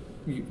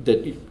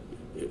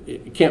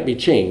it can't be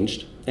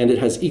changed, and it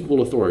has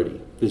equal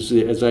authority. This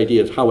is the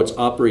idea of how it's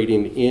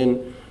operating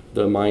in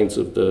the minds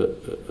of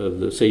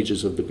the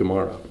sages of the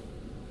Gemara.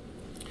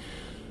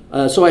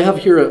 So I have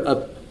here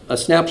a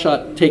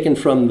snapshot taken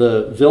from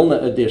the Vilna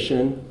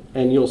edition,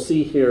 and you'll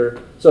see here,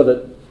 so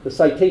that the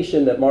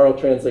citation that Maro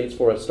translates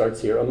for us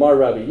starts here, Amar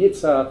Rabbi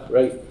Yitzhak,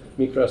 right,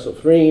 Mikra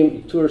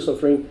Sofrim, Itur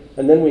Sofrim,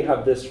 and then we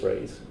have this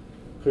phrase,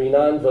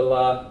 Krinan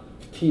Vela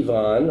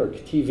Ktivan, or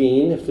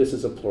Ktivin, if this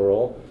is a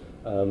plural,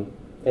 and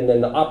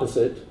then the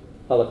opposite,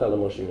 Halakha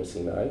LeMoshe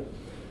Misinai.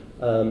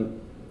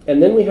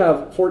 And then we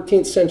have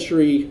 14th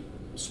century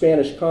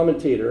Spanish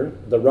commentator,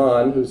 the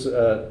Ran, who's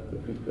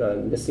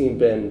Nassim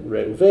ben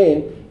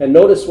Reuven, and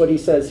notice what he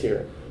says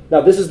here.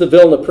 Now, this is the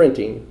Vilna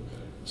printing,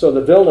 so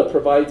the Vilna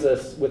provides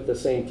us with the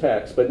same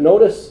text, but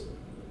notice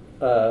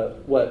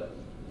what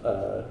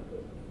the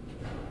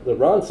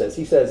Ran says.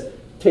 He says,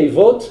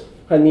 Tevot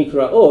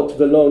hanikraot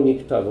velo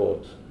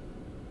niktavot.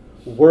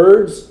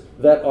 Words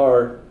that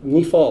are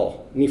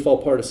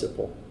nifal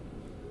participle.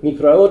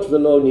 Nikraot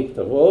velo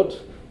niktavot,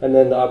 and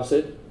then the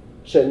opposite,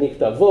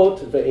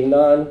 sheniktavot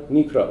ve'enan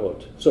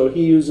nikraot. So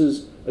he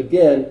uses,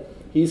 again,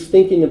 he's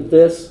thinking of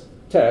this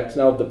text.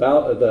 Now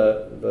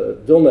the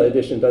Vilna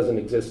edition doesn't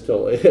exist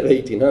till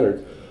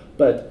 1800,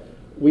 but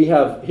we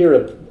have here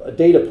a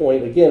data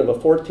point, again, of a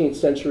 14th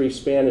century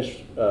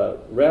Spanish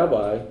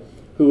rabbi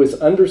who is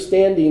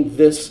understanding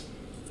this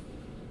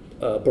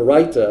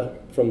Baraita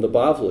from the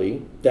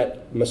Bavli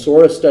that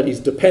Masorah studies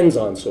depends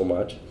on so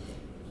much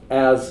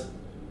as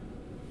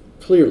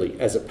clearly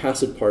as a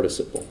passive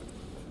participle.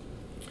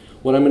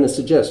 What I'm going to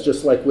suggest,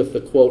 just like with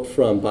the quote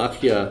from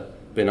Bachya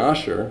ben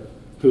Asher,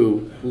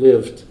 who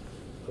lived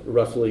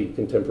roughly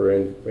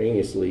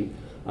contemporaneously,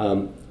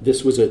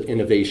 this was an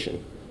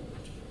innovation.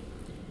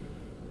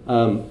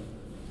 And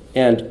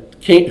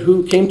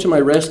who came to my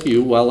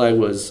rescue while I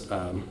was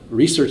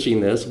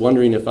researching this,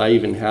 wondering if I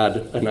even had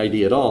an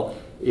idea at all,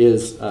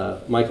 is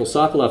Michael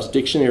Sokolov's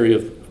Dictionary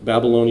of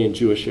Babylonian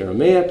Jewish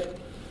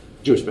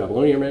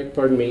Babylonian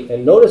Aramaic,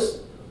 and notice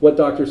what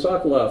Dr.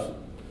 Sokolov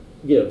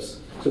gives.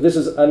 So this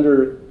is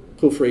under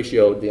Kufresh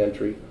Yod, the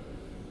entry.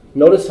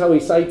 Notice how he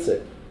cites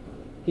it.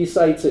 He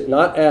cites it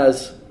not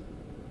as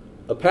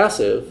a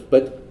passive,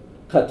 but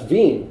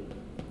katvin,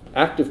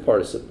 active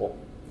participle.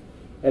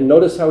 And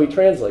notice how he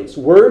translates.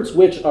 Words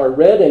which are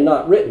read and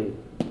not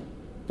written.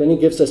 Then he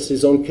gives us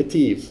his own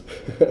kativ.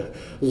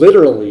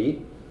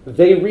 Literally,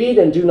 they read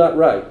and do not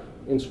write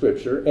in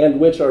Scripture, and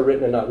which are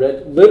written and not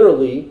read.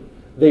 Literally,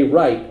 they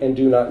write and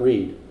do not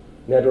read.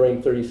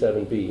 Nedarim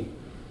 37b.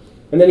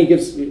 And then he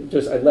gives,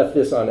 I left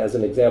this on as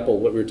an example,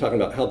 what we were talking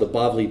about, how the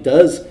Bavli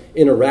does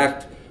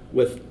interact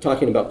with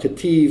talking about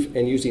kativ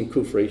and using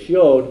kufresh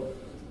yod.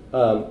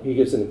 He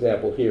gives an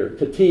example here.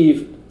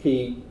 Kativ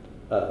ki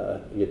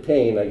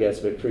yatain, I guess,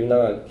 but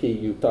krinan ki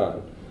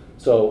yutan.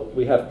 So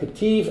we have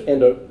kativ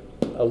and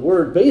a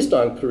word based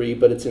on kri,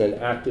 but it's in an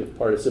active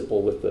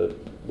participle with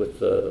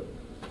the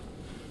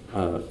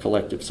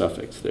collective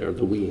suffix there,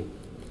 the we.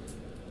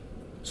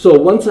 So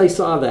once I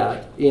saw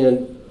that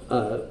in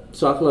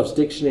Sokolov's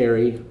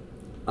dictionary,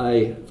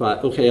 I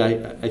thought, okay,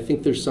 I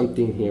think there's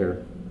something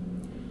here.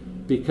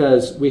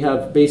 Because we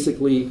have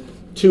basically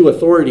two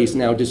authorities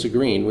now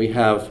disagreeing. We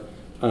have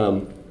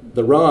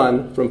the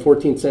Ron from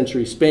 14th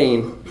century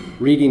Spain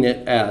reading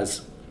it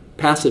as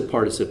passive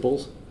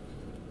participles,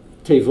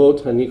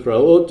 tevot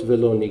hanikraot,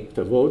 velo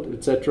niktavot,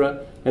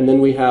 etc. And then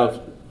we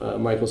have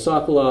Michael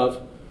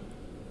Sokolov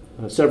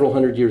several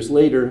hundred years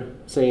later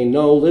saying,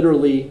 no,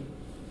 literally,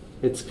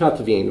 it's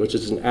katvin, which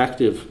is an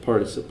active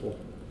participle.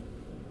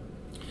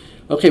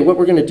 Okay, what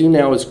we're going to do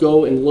now is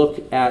go and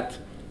look at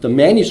the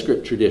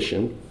manuscript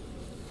tradition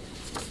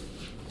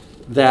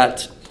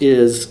that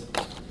is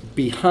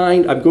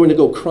behind. I'm going to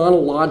go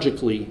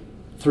chronologically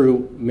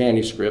through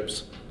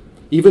manuscripts.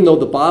 Even though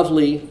the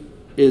Bavli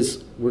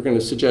is, we're going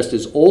to suggest,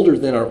 is older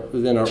than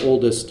our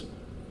oldest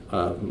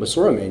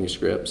Masorah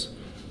manuscripts,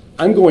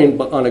 I'm going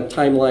on a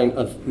timeline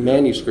of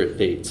manuscript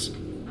dates.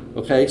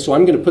 Okay, so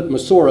I'm going to put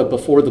Masorah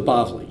before the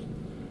Bavli.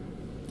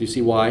 Do you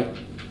see why?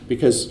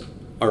 Because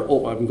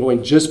I'm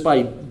going just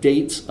by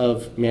dates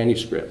of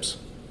manuscripts.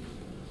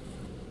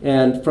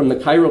 And from the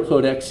Cairo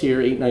Codex here,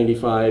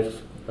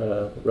 895,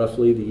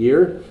 roughly the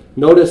year.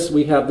 Notice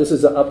we have, this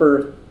is the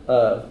upper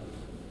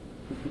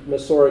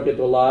Masorah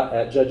Gedolah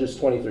at Judges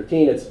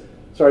 2013.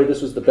 Sorry,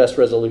 this was the best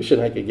resolution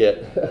I could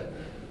get.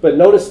 But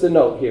notice the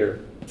note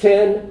here.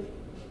 10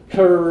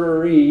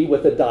 kari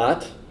with a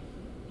dot,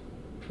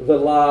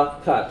 vela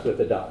kat with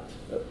a dot.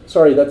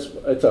 Sorry,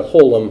 it's a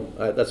holum.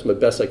 That's the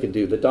best I could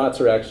do. The dots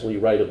are actually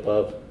right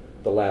above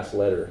the last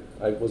letter.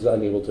 I was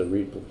unable to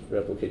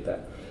replicate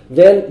that.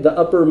 Then the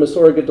upper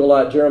Masorah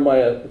Gedolah,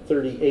 Jeremiah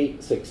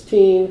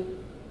 38:16.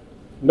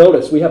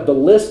 Notice we have the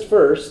list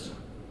first.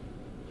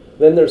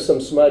 Then there's some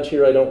smudge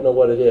here. I don't know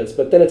what it is.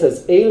 But then it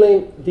says,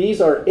 Elim,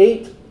 these are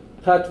 8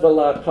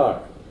 katvala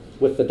kar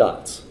with the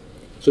dots.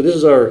 So this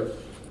is our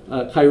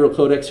Cairo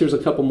Codex. Here's a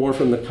couple more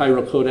from the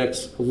Cairo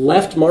Codex.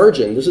 Left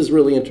margin. This is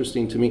really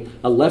interesting to me.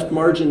 A left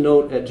margin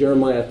note at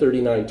Jeremiah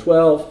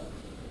 39:12.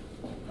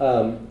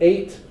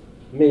 8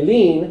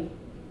 melin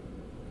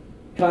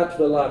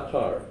katvala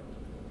kar.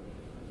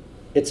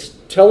 It's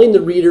telling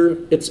the reader,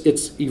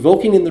 it's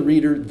evoking in the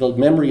reader the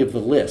memory of the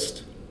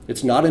list.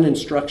 It's not an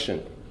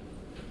instruction.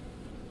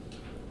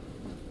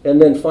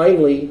 And then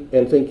finally,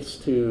 and thanks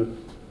to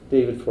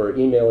David for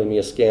emailing me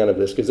a scan of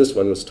this, because this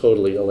one was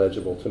totally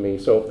illegible to me.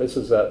 So this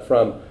is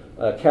from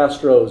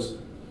Castro's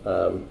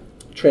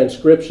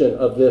transcription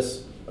of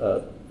this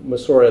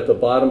Masorah at the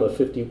bottom of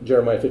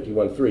Jeremiah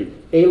 51:3.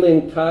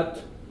 Elin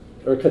kat,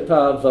 or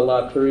katav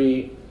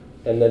valakri,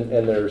 and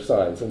there are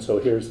signs. And so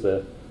here's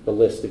the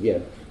list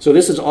again. So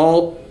this is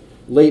all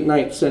late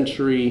 9th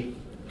century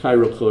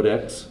Cairo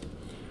Codex.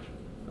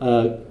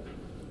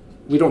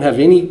 We don't have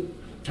any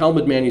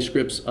Talmud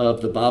manuscripts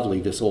of the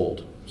Bavli this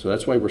old. So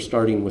that's why we're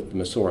starting with the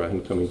Masorah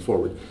and coming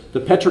forward. The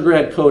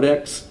Petrograd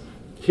Codex,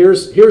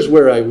 here's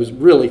where I was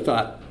really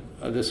thought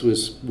this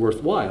was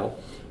worthwhile,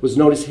 was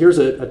notice here's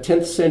a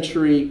 10th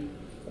century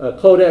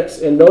codex,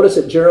 and notice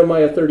at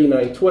Jeremiah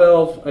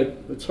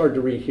 39:12, it's hard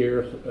to read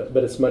here,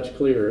 but it's much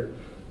clearer.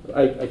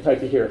 I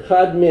typed it here.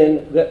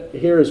 Chadmin, that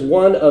here is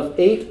one of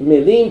 8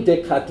 milim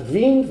de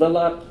katvin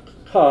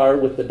velakar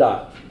with the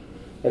dot.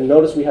 And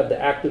notice we have the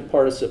active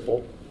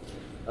participle.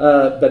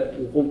 But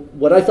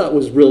what I thought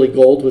was really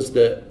gold was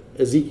the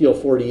Ezekiel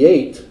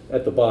 48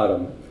 at the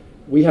bottom.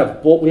 We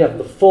have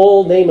the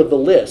full name of the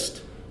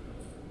list.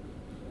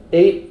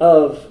 1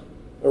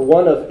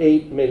 of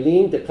 8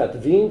 milim de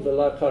katvin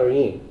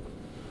velakarim.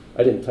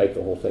 I didn't type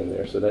the whole thing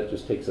there, so that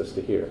just takes us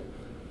to here.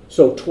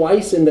 So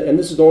twice and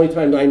this is the only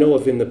time I know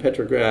of in the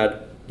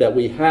Petrograd that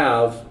we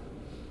have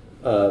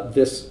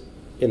this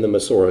in the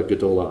Masorah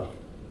Gedolah.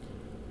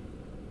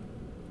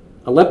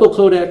 Aleppo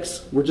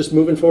Codex, we're just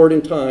moving forward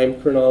in time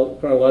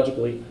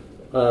chronologically.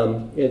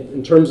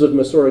 In terms of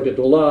Masorah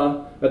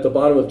Gedolah, at the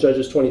bottom of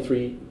Judges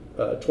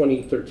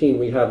 2013,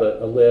 we have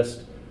a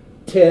list.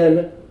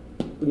 10,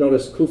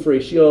 notice Kufrei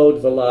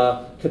Shiod,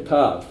 Vela,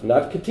 Katav,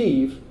 not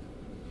Kativ,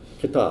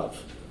 Katav.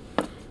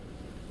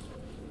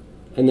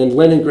 And then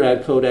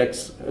Leningrad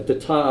Codex at the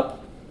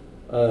top,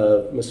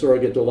 Masorah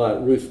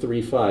Gedolah, Ruth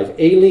 3:5.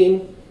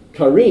 Elin,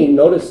 Karin,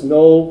 notice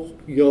no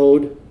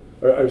Yod,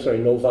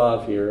 no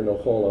Vav here, no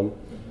Cholam.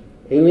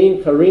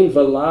 Elin, Karin,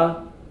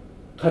 Vela,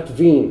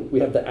 Katvin. We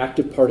have the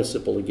active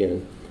participle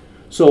again.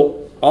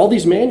 So all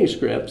these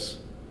manuscripts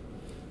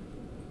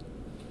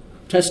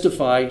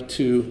testify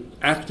to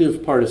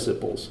active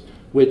participles,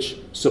 which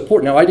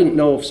support. Now, I didn't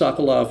know if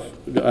Sokolov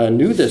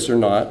knew this or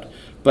not,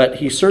 but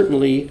he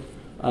certainly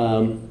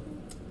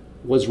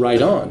was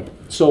right on.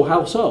 So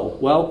how so?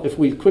 Well, if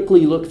we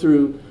quickly look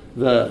through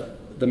the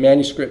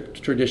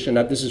manuscript tradition,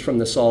 this is from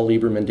the Saul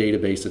Lieberman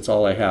database. It's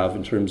all I have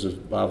in terms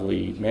of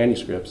Bavli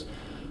manuscripts.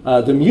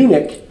 The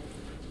Munich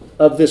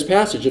of this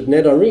passage of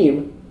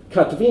Nedarim,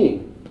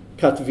 Katvin.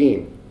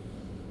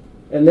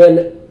 And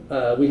then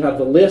we have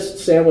the list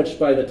sandwiched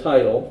by the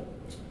title.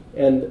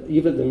 And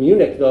even the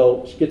Munich,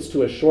 though, gets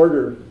to a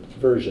shorter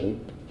version.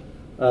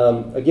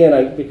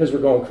 Again, because we're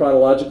going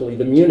chronologically,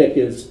 the Munich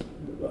is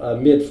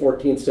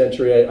mid-14th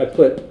century. I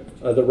put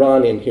the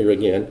Ron in here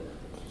again.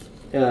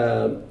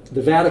 The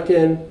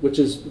Vatican, which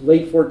is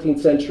late 14th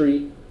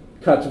century,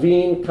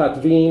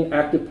 Katvin,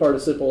 active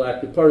participle.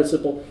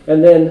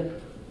 And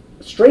then,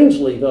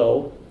 strangely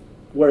though,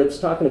 where it's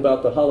talking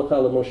about the Halakha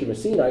Moshe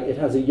Messinai, it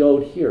has a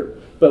yod here.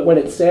 But when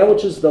it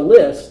sandwiches the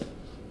list,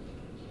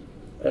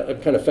 I'm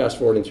kind of fast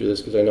forwarding through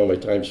this because I know my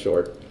time's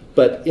short.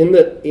 But in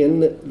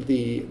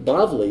the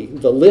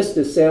Bavli, the list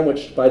is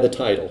sandwiched by the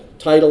title.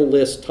 Title,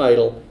 list,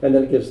 title, and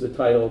then it gives the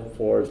title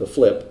for the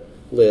flip,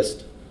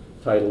 list,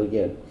 title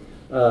again.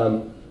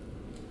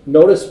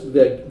 Notice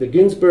the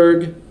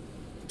Ginsburg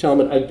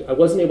Talmud, I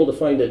wasn't able to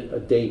find a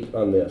date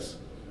on this.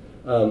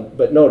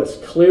 But notice,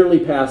 clearly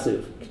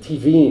passive,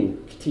 ktivin.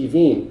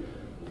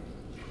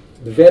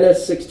 The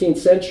Venice, 16th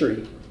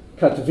century,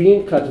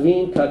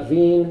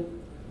 katvin,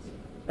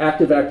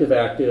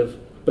 active.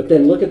 But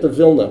then look at the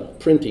Vilna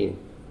printing.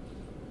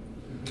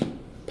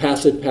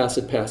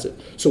 Passive.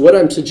 So what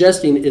I'm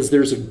suggesting is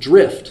there's a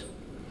drift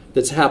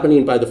that's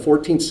happening by the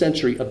 14th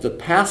century of the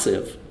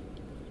passive,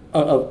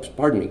 of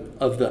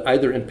the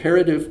either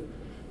imperative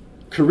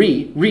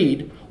kari,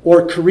 read,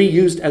 or kari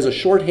used as a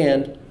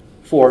shorthand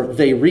for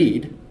they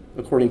read,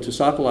 according to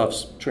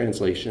Sokolov's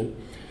translation.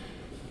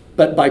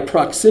 But by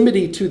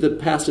proximity to the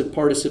passive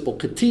participle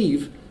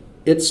kativ,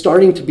 it's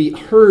starting to be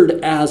heard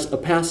as a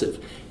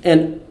passive.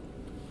 And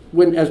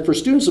as for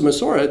students of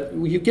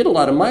Masorah, you get a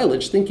lot of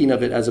mileage thinking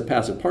of it as a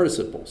passive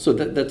participle. So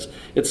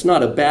it's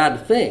not a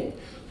bad thing.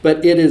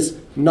 But it is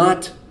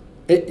not,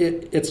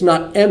 it's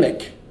not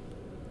emic.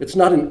 It's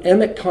not an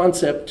emic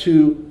concept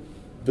to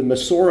the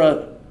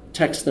Masorah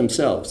texts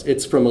themselves.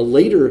 It's from a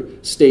later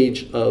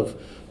stage of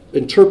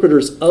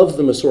interpreters of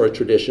the Masorah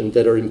tradition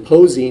that are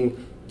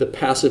imposing the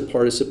passive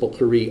participle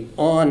kari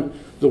on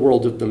the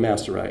world of the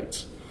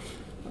Masorites.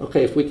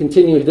 Okay, if we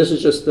continue, this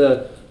is just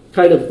the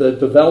kind of the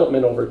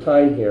development over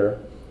time here,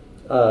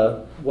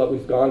 what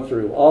we've gone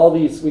through. All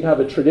these, we have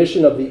a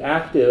tradition of the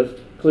active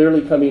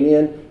clearly coming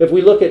in. If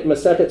we look at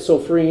Masechet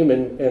Sofrim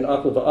and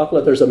Akla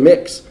V'Akla, there's a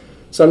mix.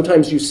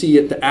 Sometimes you see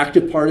it the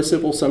active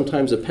participle,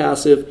 sometimes a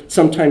passive,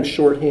 sometimes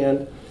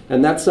shorthand,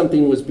 and that's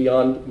something was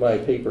beyond my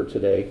paper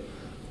today.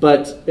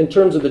 But in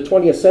terms of the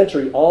 20th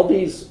century, all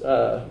these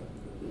are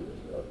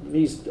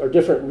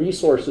different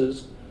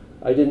resources.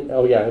 I have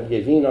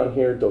Yevin on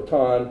here,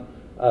 Dotan,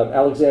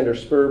 Alexander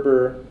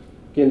Sperber,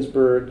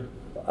 Ginsburg,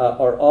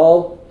 are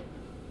all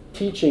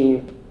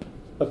teaching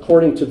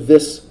according to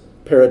this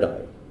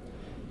paradigm.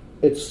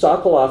 It's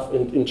Sokolov,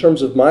 in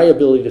terms of my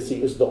ability to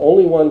see, is the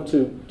only one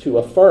to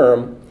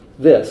affirm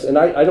this. And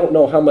I don't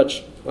know how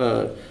much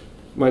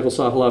Michael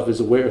Sokolov is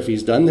aware if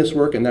he's done this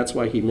work, and that's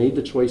why he made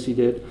the choice he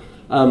did.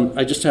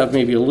 I just have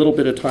maybe a little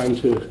bit of time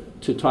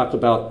to talk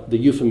about the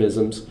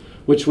euphemisms,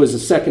 which was a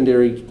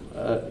secondary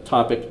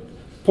topic.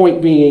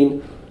 Point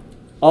being,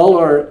 all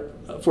are,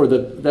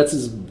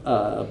 that's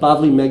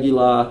Bavli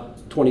Megillah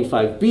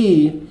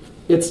 25b,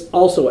 it's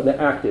also an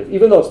active.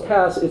 Even though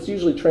it's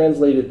usually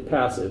translated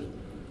passive.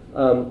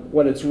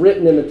 When it's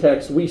written in the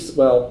text, we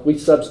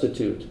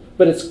substitute.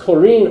 But it's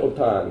Korin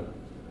Otan.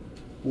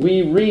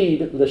 We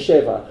read the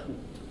Shevach.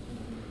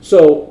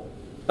 So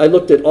I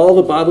looked at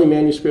all the Bavli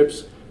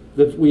manuscripts.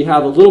 We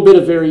have a little bit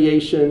of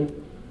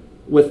variation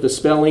with the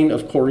spelling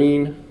of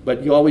Korin,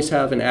 but you always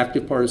have an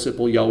active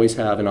participle, you always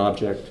have an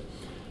object.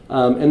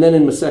 And then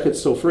in Masechet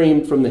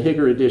Sofrim from the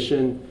Higger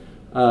edition,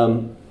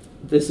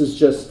 this is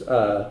just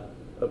 9-8,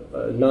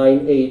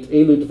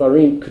 Elu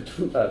Dvarim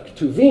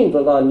Ketuvim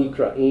V'la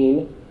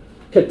Nikra'in,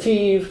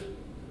 Kativ,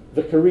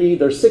 Vikari.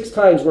 There's 6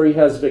 times where he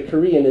has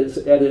Vikari in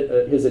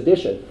his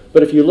edition.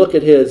 But if you look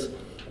at his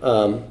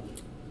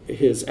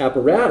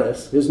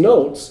apparatus, his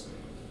notes,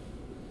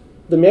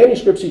 the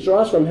manuscripts he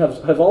draws from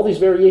have all these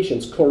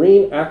variations.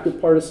 Korin, active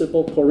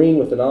participle, Korin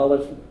with an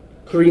aleph,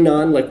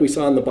 Korinan, like we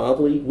saw in the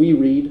Bavli, we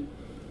read.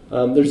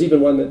 There's even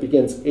one that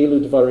begins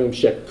Elu Dvarim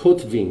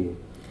Shekotvim.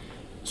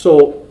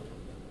 So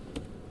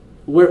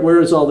where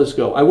does all this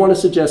go? I want to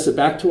suggest that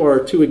back to our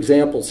 2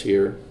 examples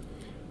here,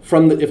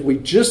 if we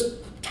just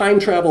time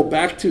travel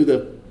back to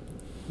the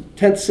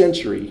 10th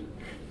century,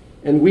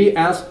 and we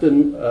ask the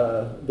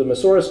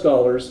Masorah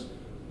scholars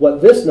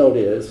what this note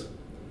is,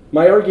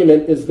 my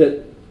argument is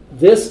that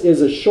this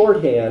is a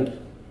shorthand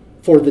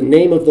for the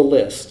name of the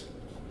list.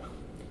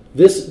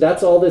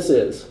 That's all this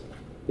is.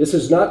 This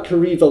is not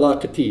Kari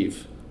V'la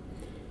Kativ.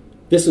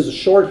 This is a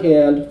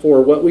shorthand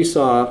for what we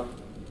saw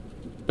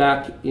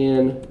back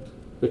in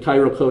the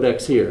Cairo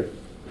Codex here.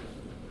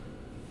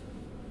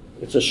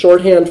 It's a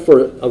shorthand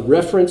for a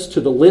reference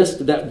to the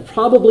list that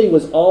probably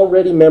was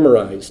already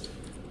memorized.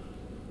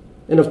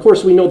 And of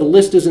course, we know the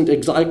list isn't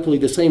exactly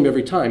the same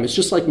every time. It's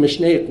just like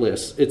Mishnaic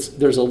lists.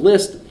 There's a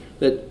list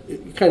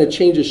that kind of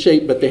changes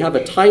shape, but they have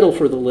a title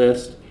for the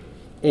list.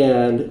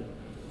 And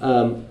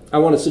I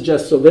want to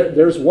suggest, so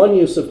there's one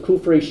use of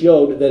Kuf Resh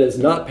Yod that is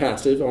not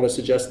passive. I want to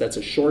suggest that's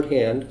a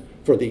shorthand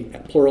for the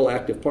plural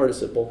active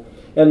participle.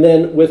 And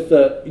then with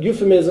the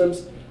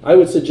euphemisms, I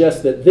would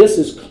suggest that this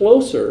is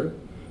closer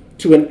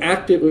to an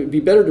active. It would be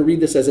better to read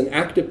this as an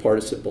active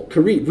participle.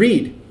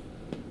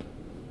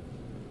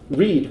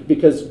 Read,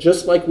 because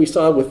just like we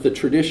saw with the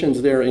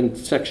traditions there in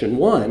section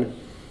 1,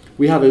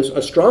 we have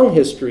a strong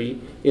history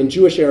in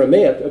Jewish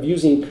Aramaic of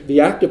using the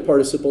active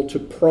participle to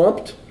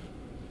prompt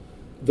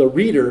the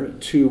reader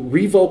to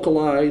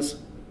revocalize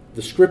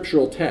the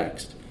scriptural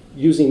text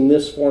using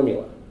this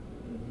formula.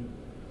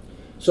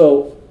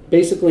 So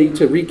basically,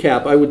 to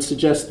recap, I would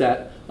suggest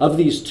that of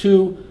these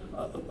two,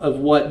 of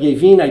what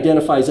Yevin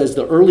identifies as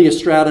the earliest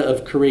strata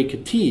of Karei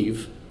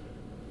Ketiv,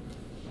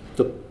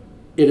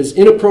 it is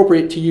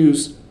inappropriate to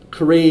use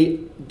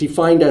Karei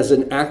defined as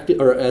an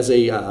active or as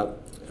a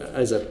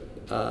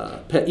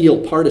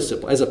pe'il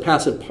participle, as a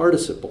passive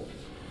participle,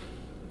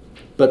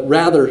 but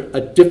rather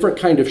a different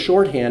kind of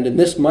shorthand. And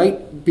this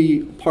might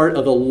be part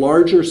of a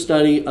larger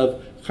study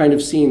of kind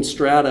of seeing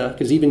strata,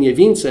 because even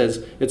Yevin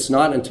says it's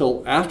not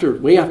until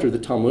way after the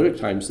Talmudic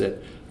times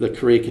that the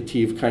Karei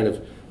Ketiv kind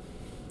of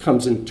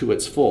comes into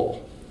its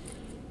full.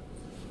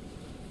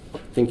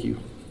 Thank you.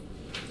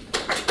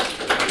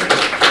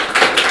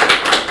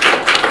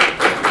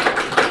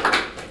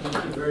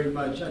 Thank you very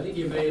much. I think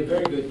you made a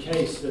very good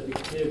case that the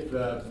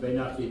Ketiv may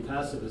not be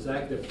passive as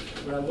active,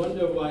 but I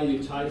wonder why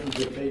you titled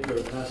your paper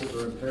Passive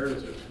or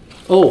Imperative.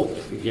 Oh,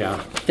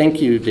 yeah.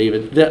 Thank you,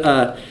 David.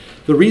 The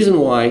reason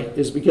why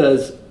is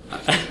because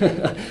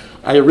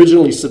I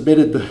originally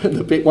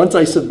submitted once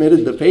I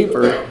submitted the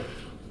paper,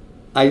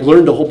 I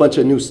learned a whole bunch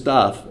of new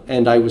stuff,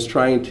 and I was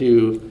trying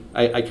to,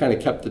 I kind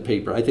of kept the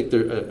paper. I think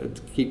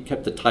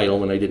kept the title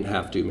when I didn't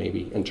have to,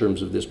 maybe, in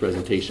terms of this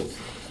presentation.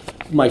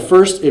 My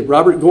first,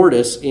 Robert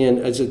Gordis,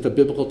 is it the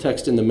Biblical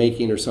Text in the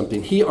Making or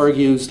something, he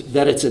argues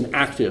that it's an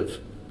active,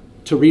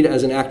 to read it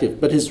as an active,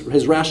 but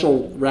his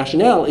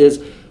rationale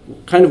is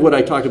kind of what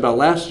I talked about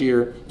last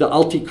year, the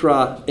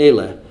Altikra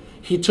Ele.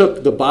 He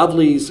took the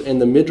Bavli's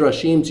and the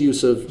Midrashim's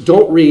use of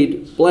don't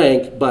read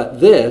blank, but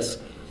this,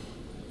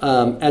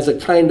 as a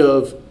kind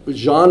of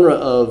genre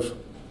of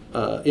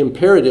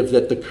imperative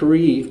that the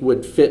Kari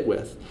would fit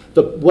with.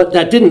 What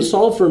that didn't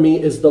solve for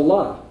me is the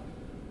la,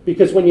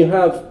 because when you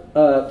have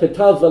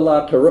Ketav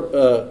v'la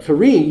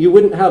Kari, you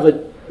wouldn't have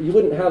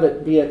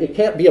it be it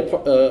can't be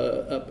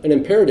an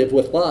imperative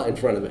with la in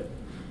front of it,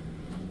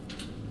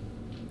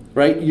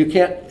 right? You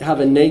can't have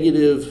a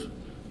negative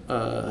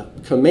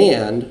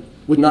command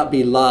would not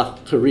be la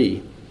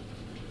Kari.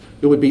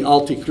 It would be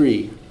al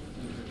tikri.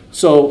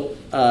 So.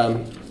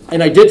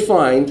 And I did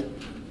find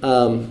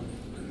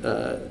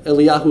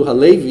Eliyahu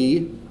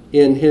Halevi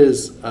in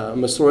his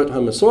Masoret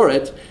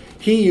HaMasoret.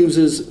 He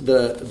uses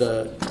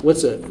the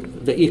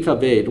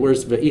ikaved.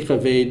 Where's the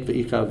ikaved,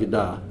 the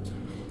ikavida?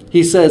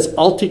 He says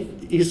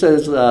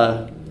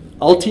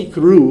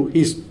altikru.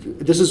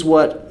 This is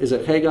what is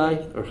it Haggai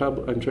or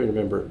I'm trying to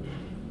remember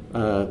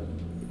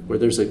where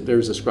there's a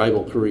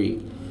scribal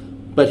kari.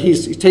 But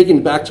he's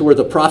taken back to where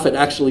the prophet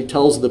actually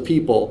tells the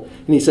people,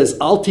 and he says,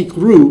 Al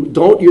tikru,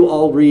 don't you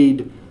all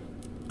read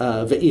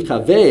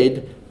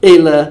ve'ikaved,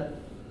 ela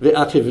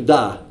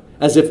ve'akivda,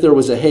 as if there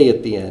was a hey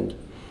at the end.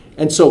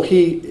 And so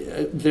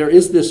there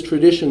is this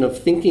tradition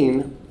of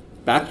thinking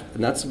back,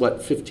 and that's what,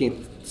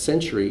 15th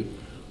century,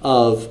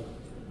 of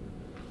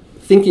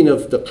thinking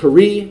of the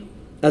kari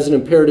as an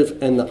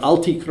imperative and the al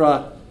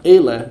tikra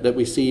Ele that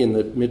we see in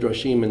the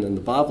Midrashim and in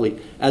the Bavli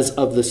as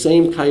of the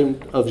same kind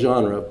of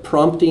genre,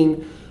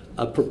 prompting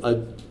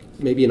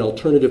maybe an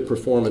alternative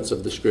performance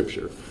of the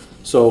scripture.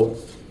 So,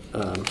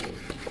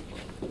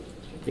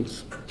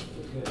 thanks.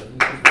 Okay.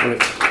 All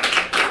right.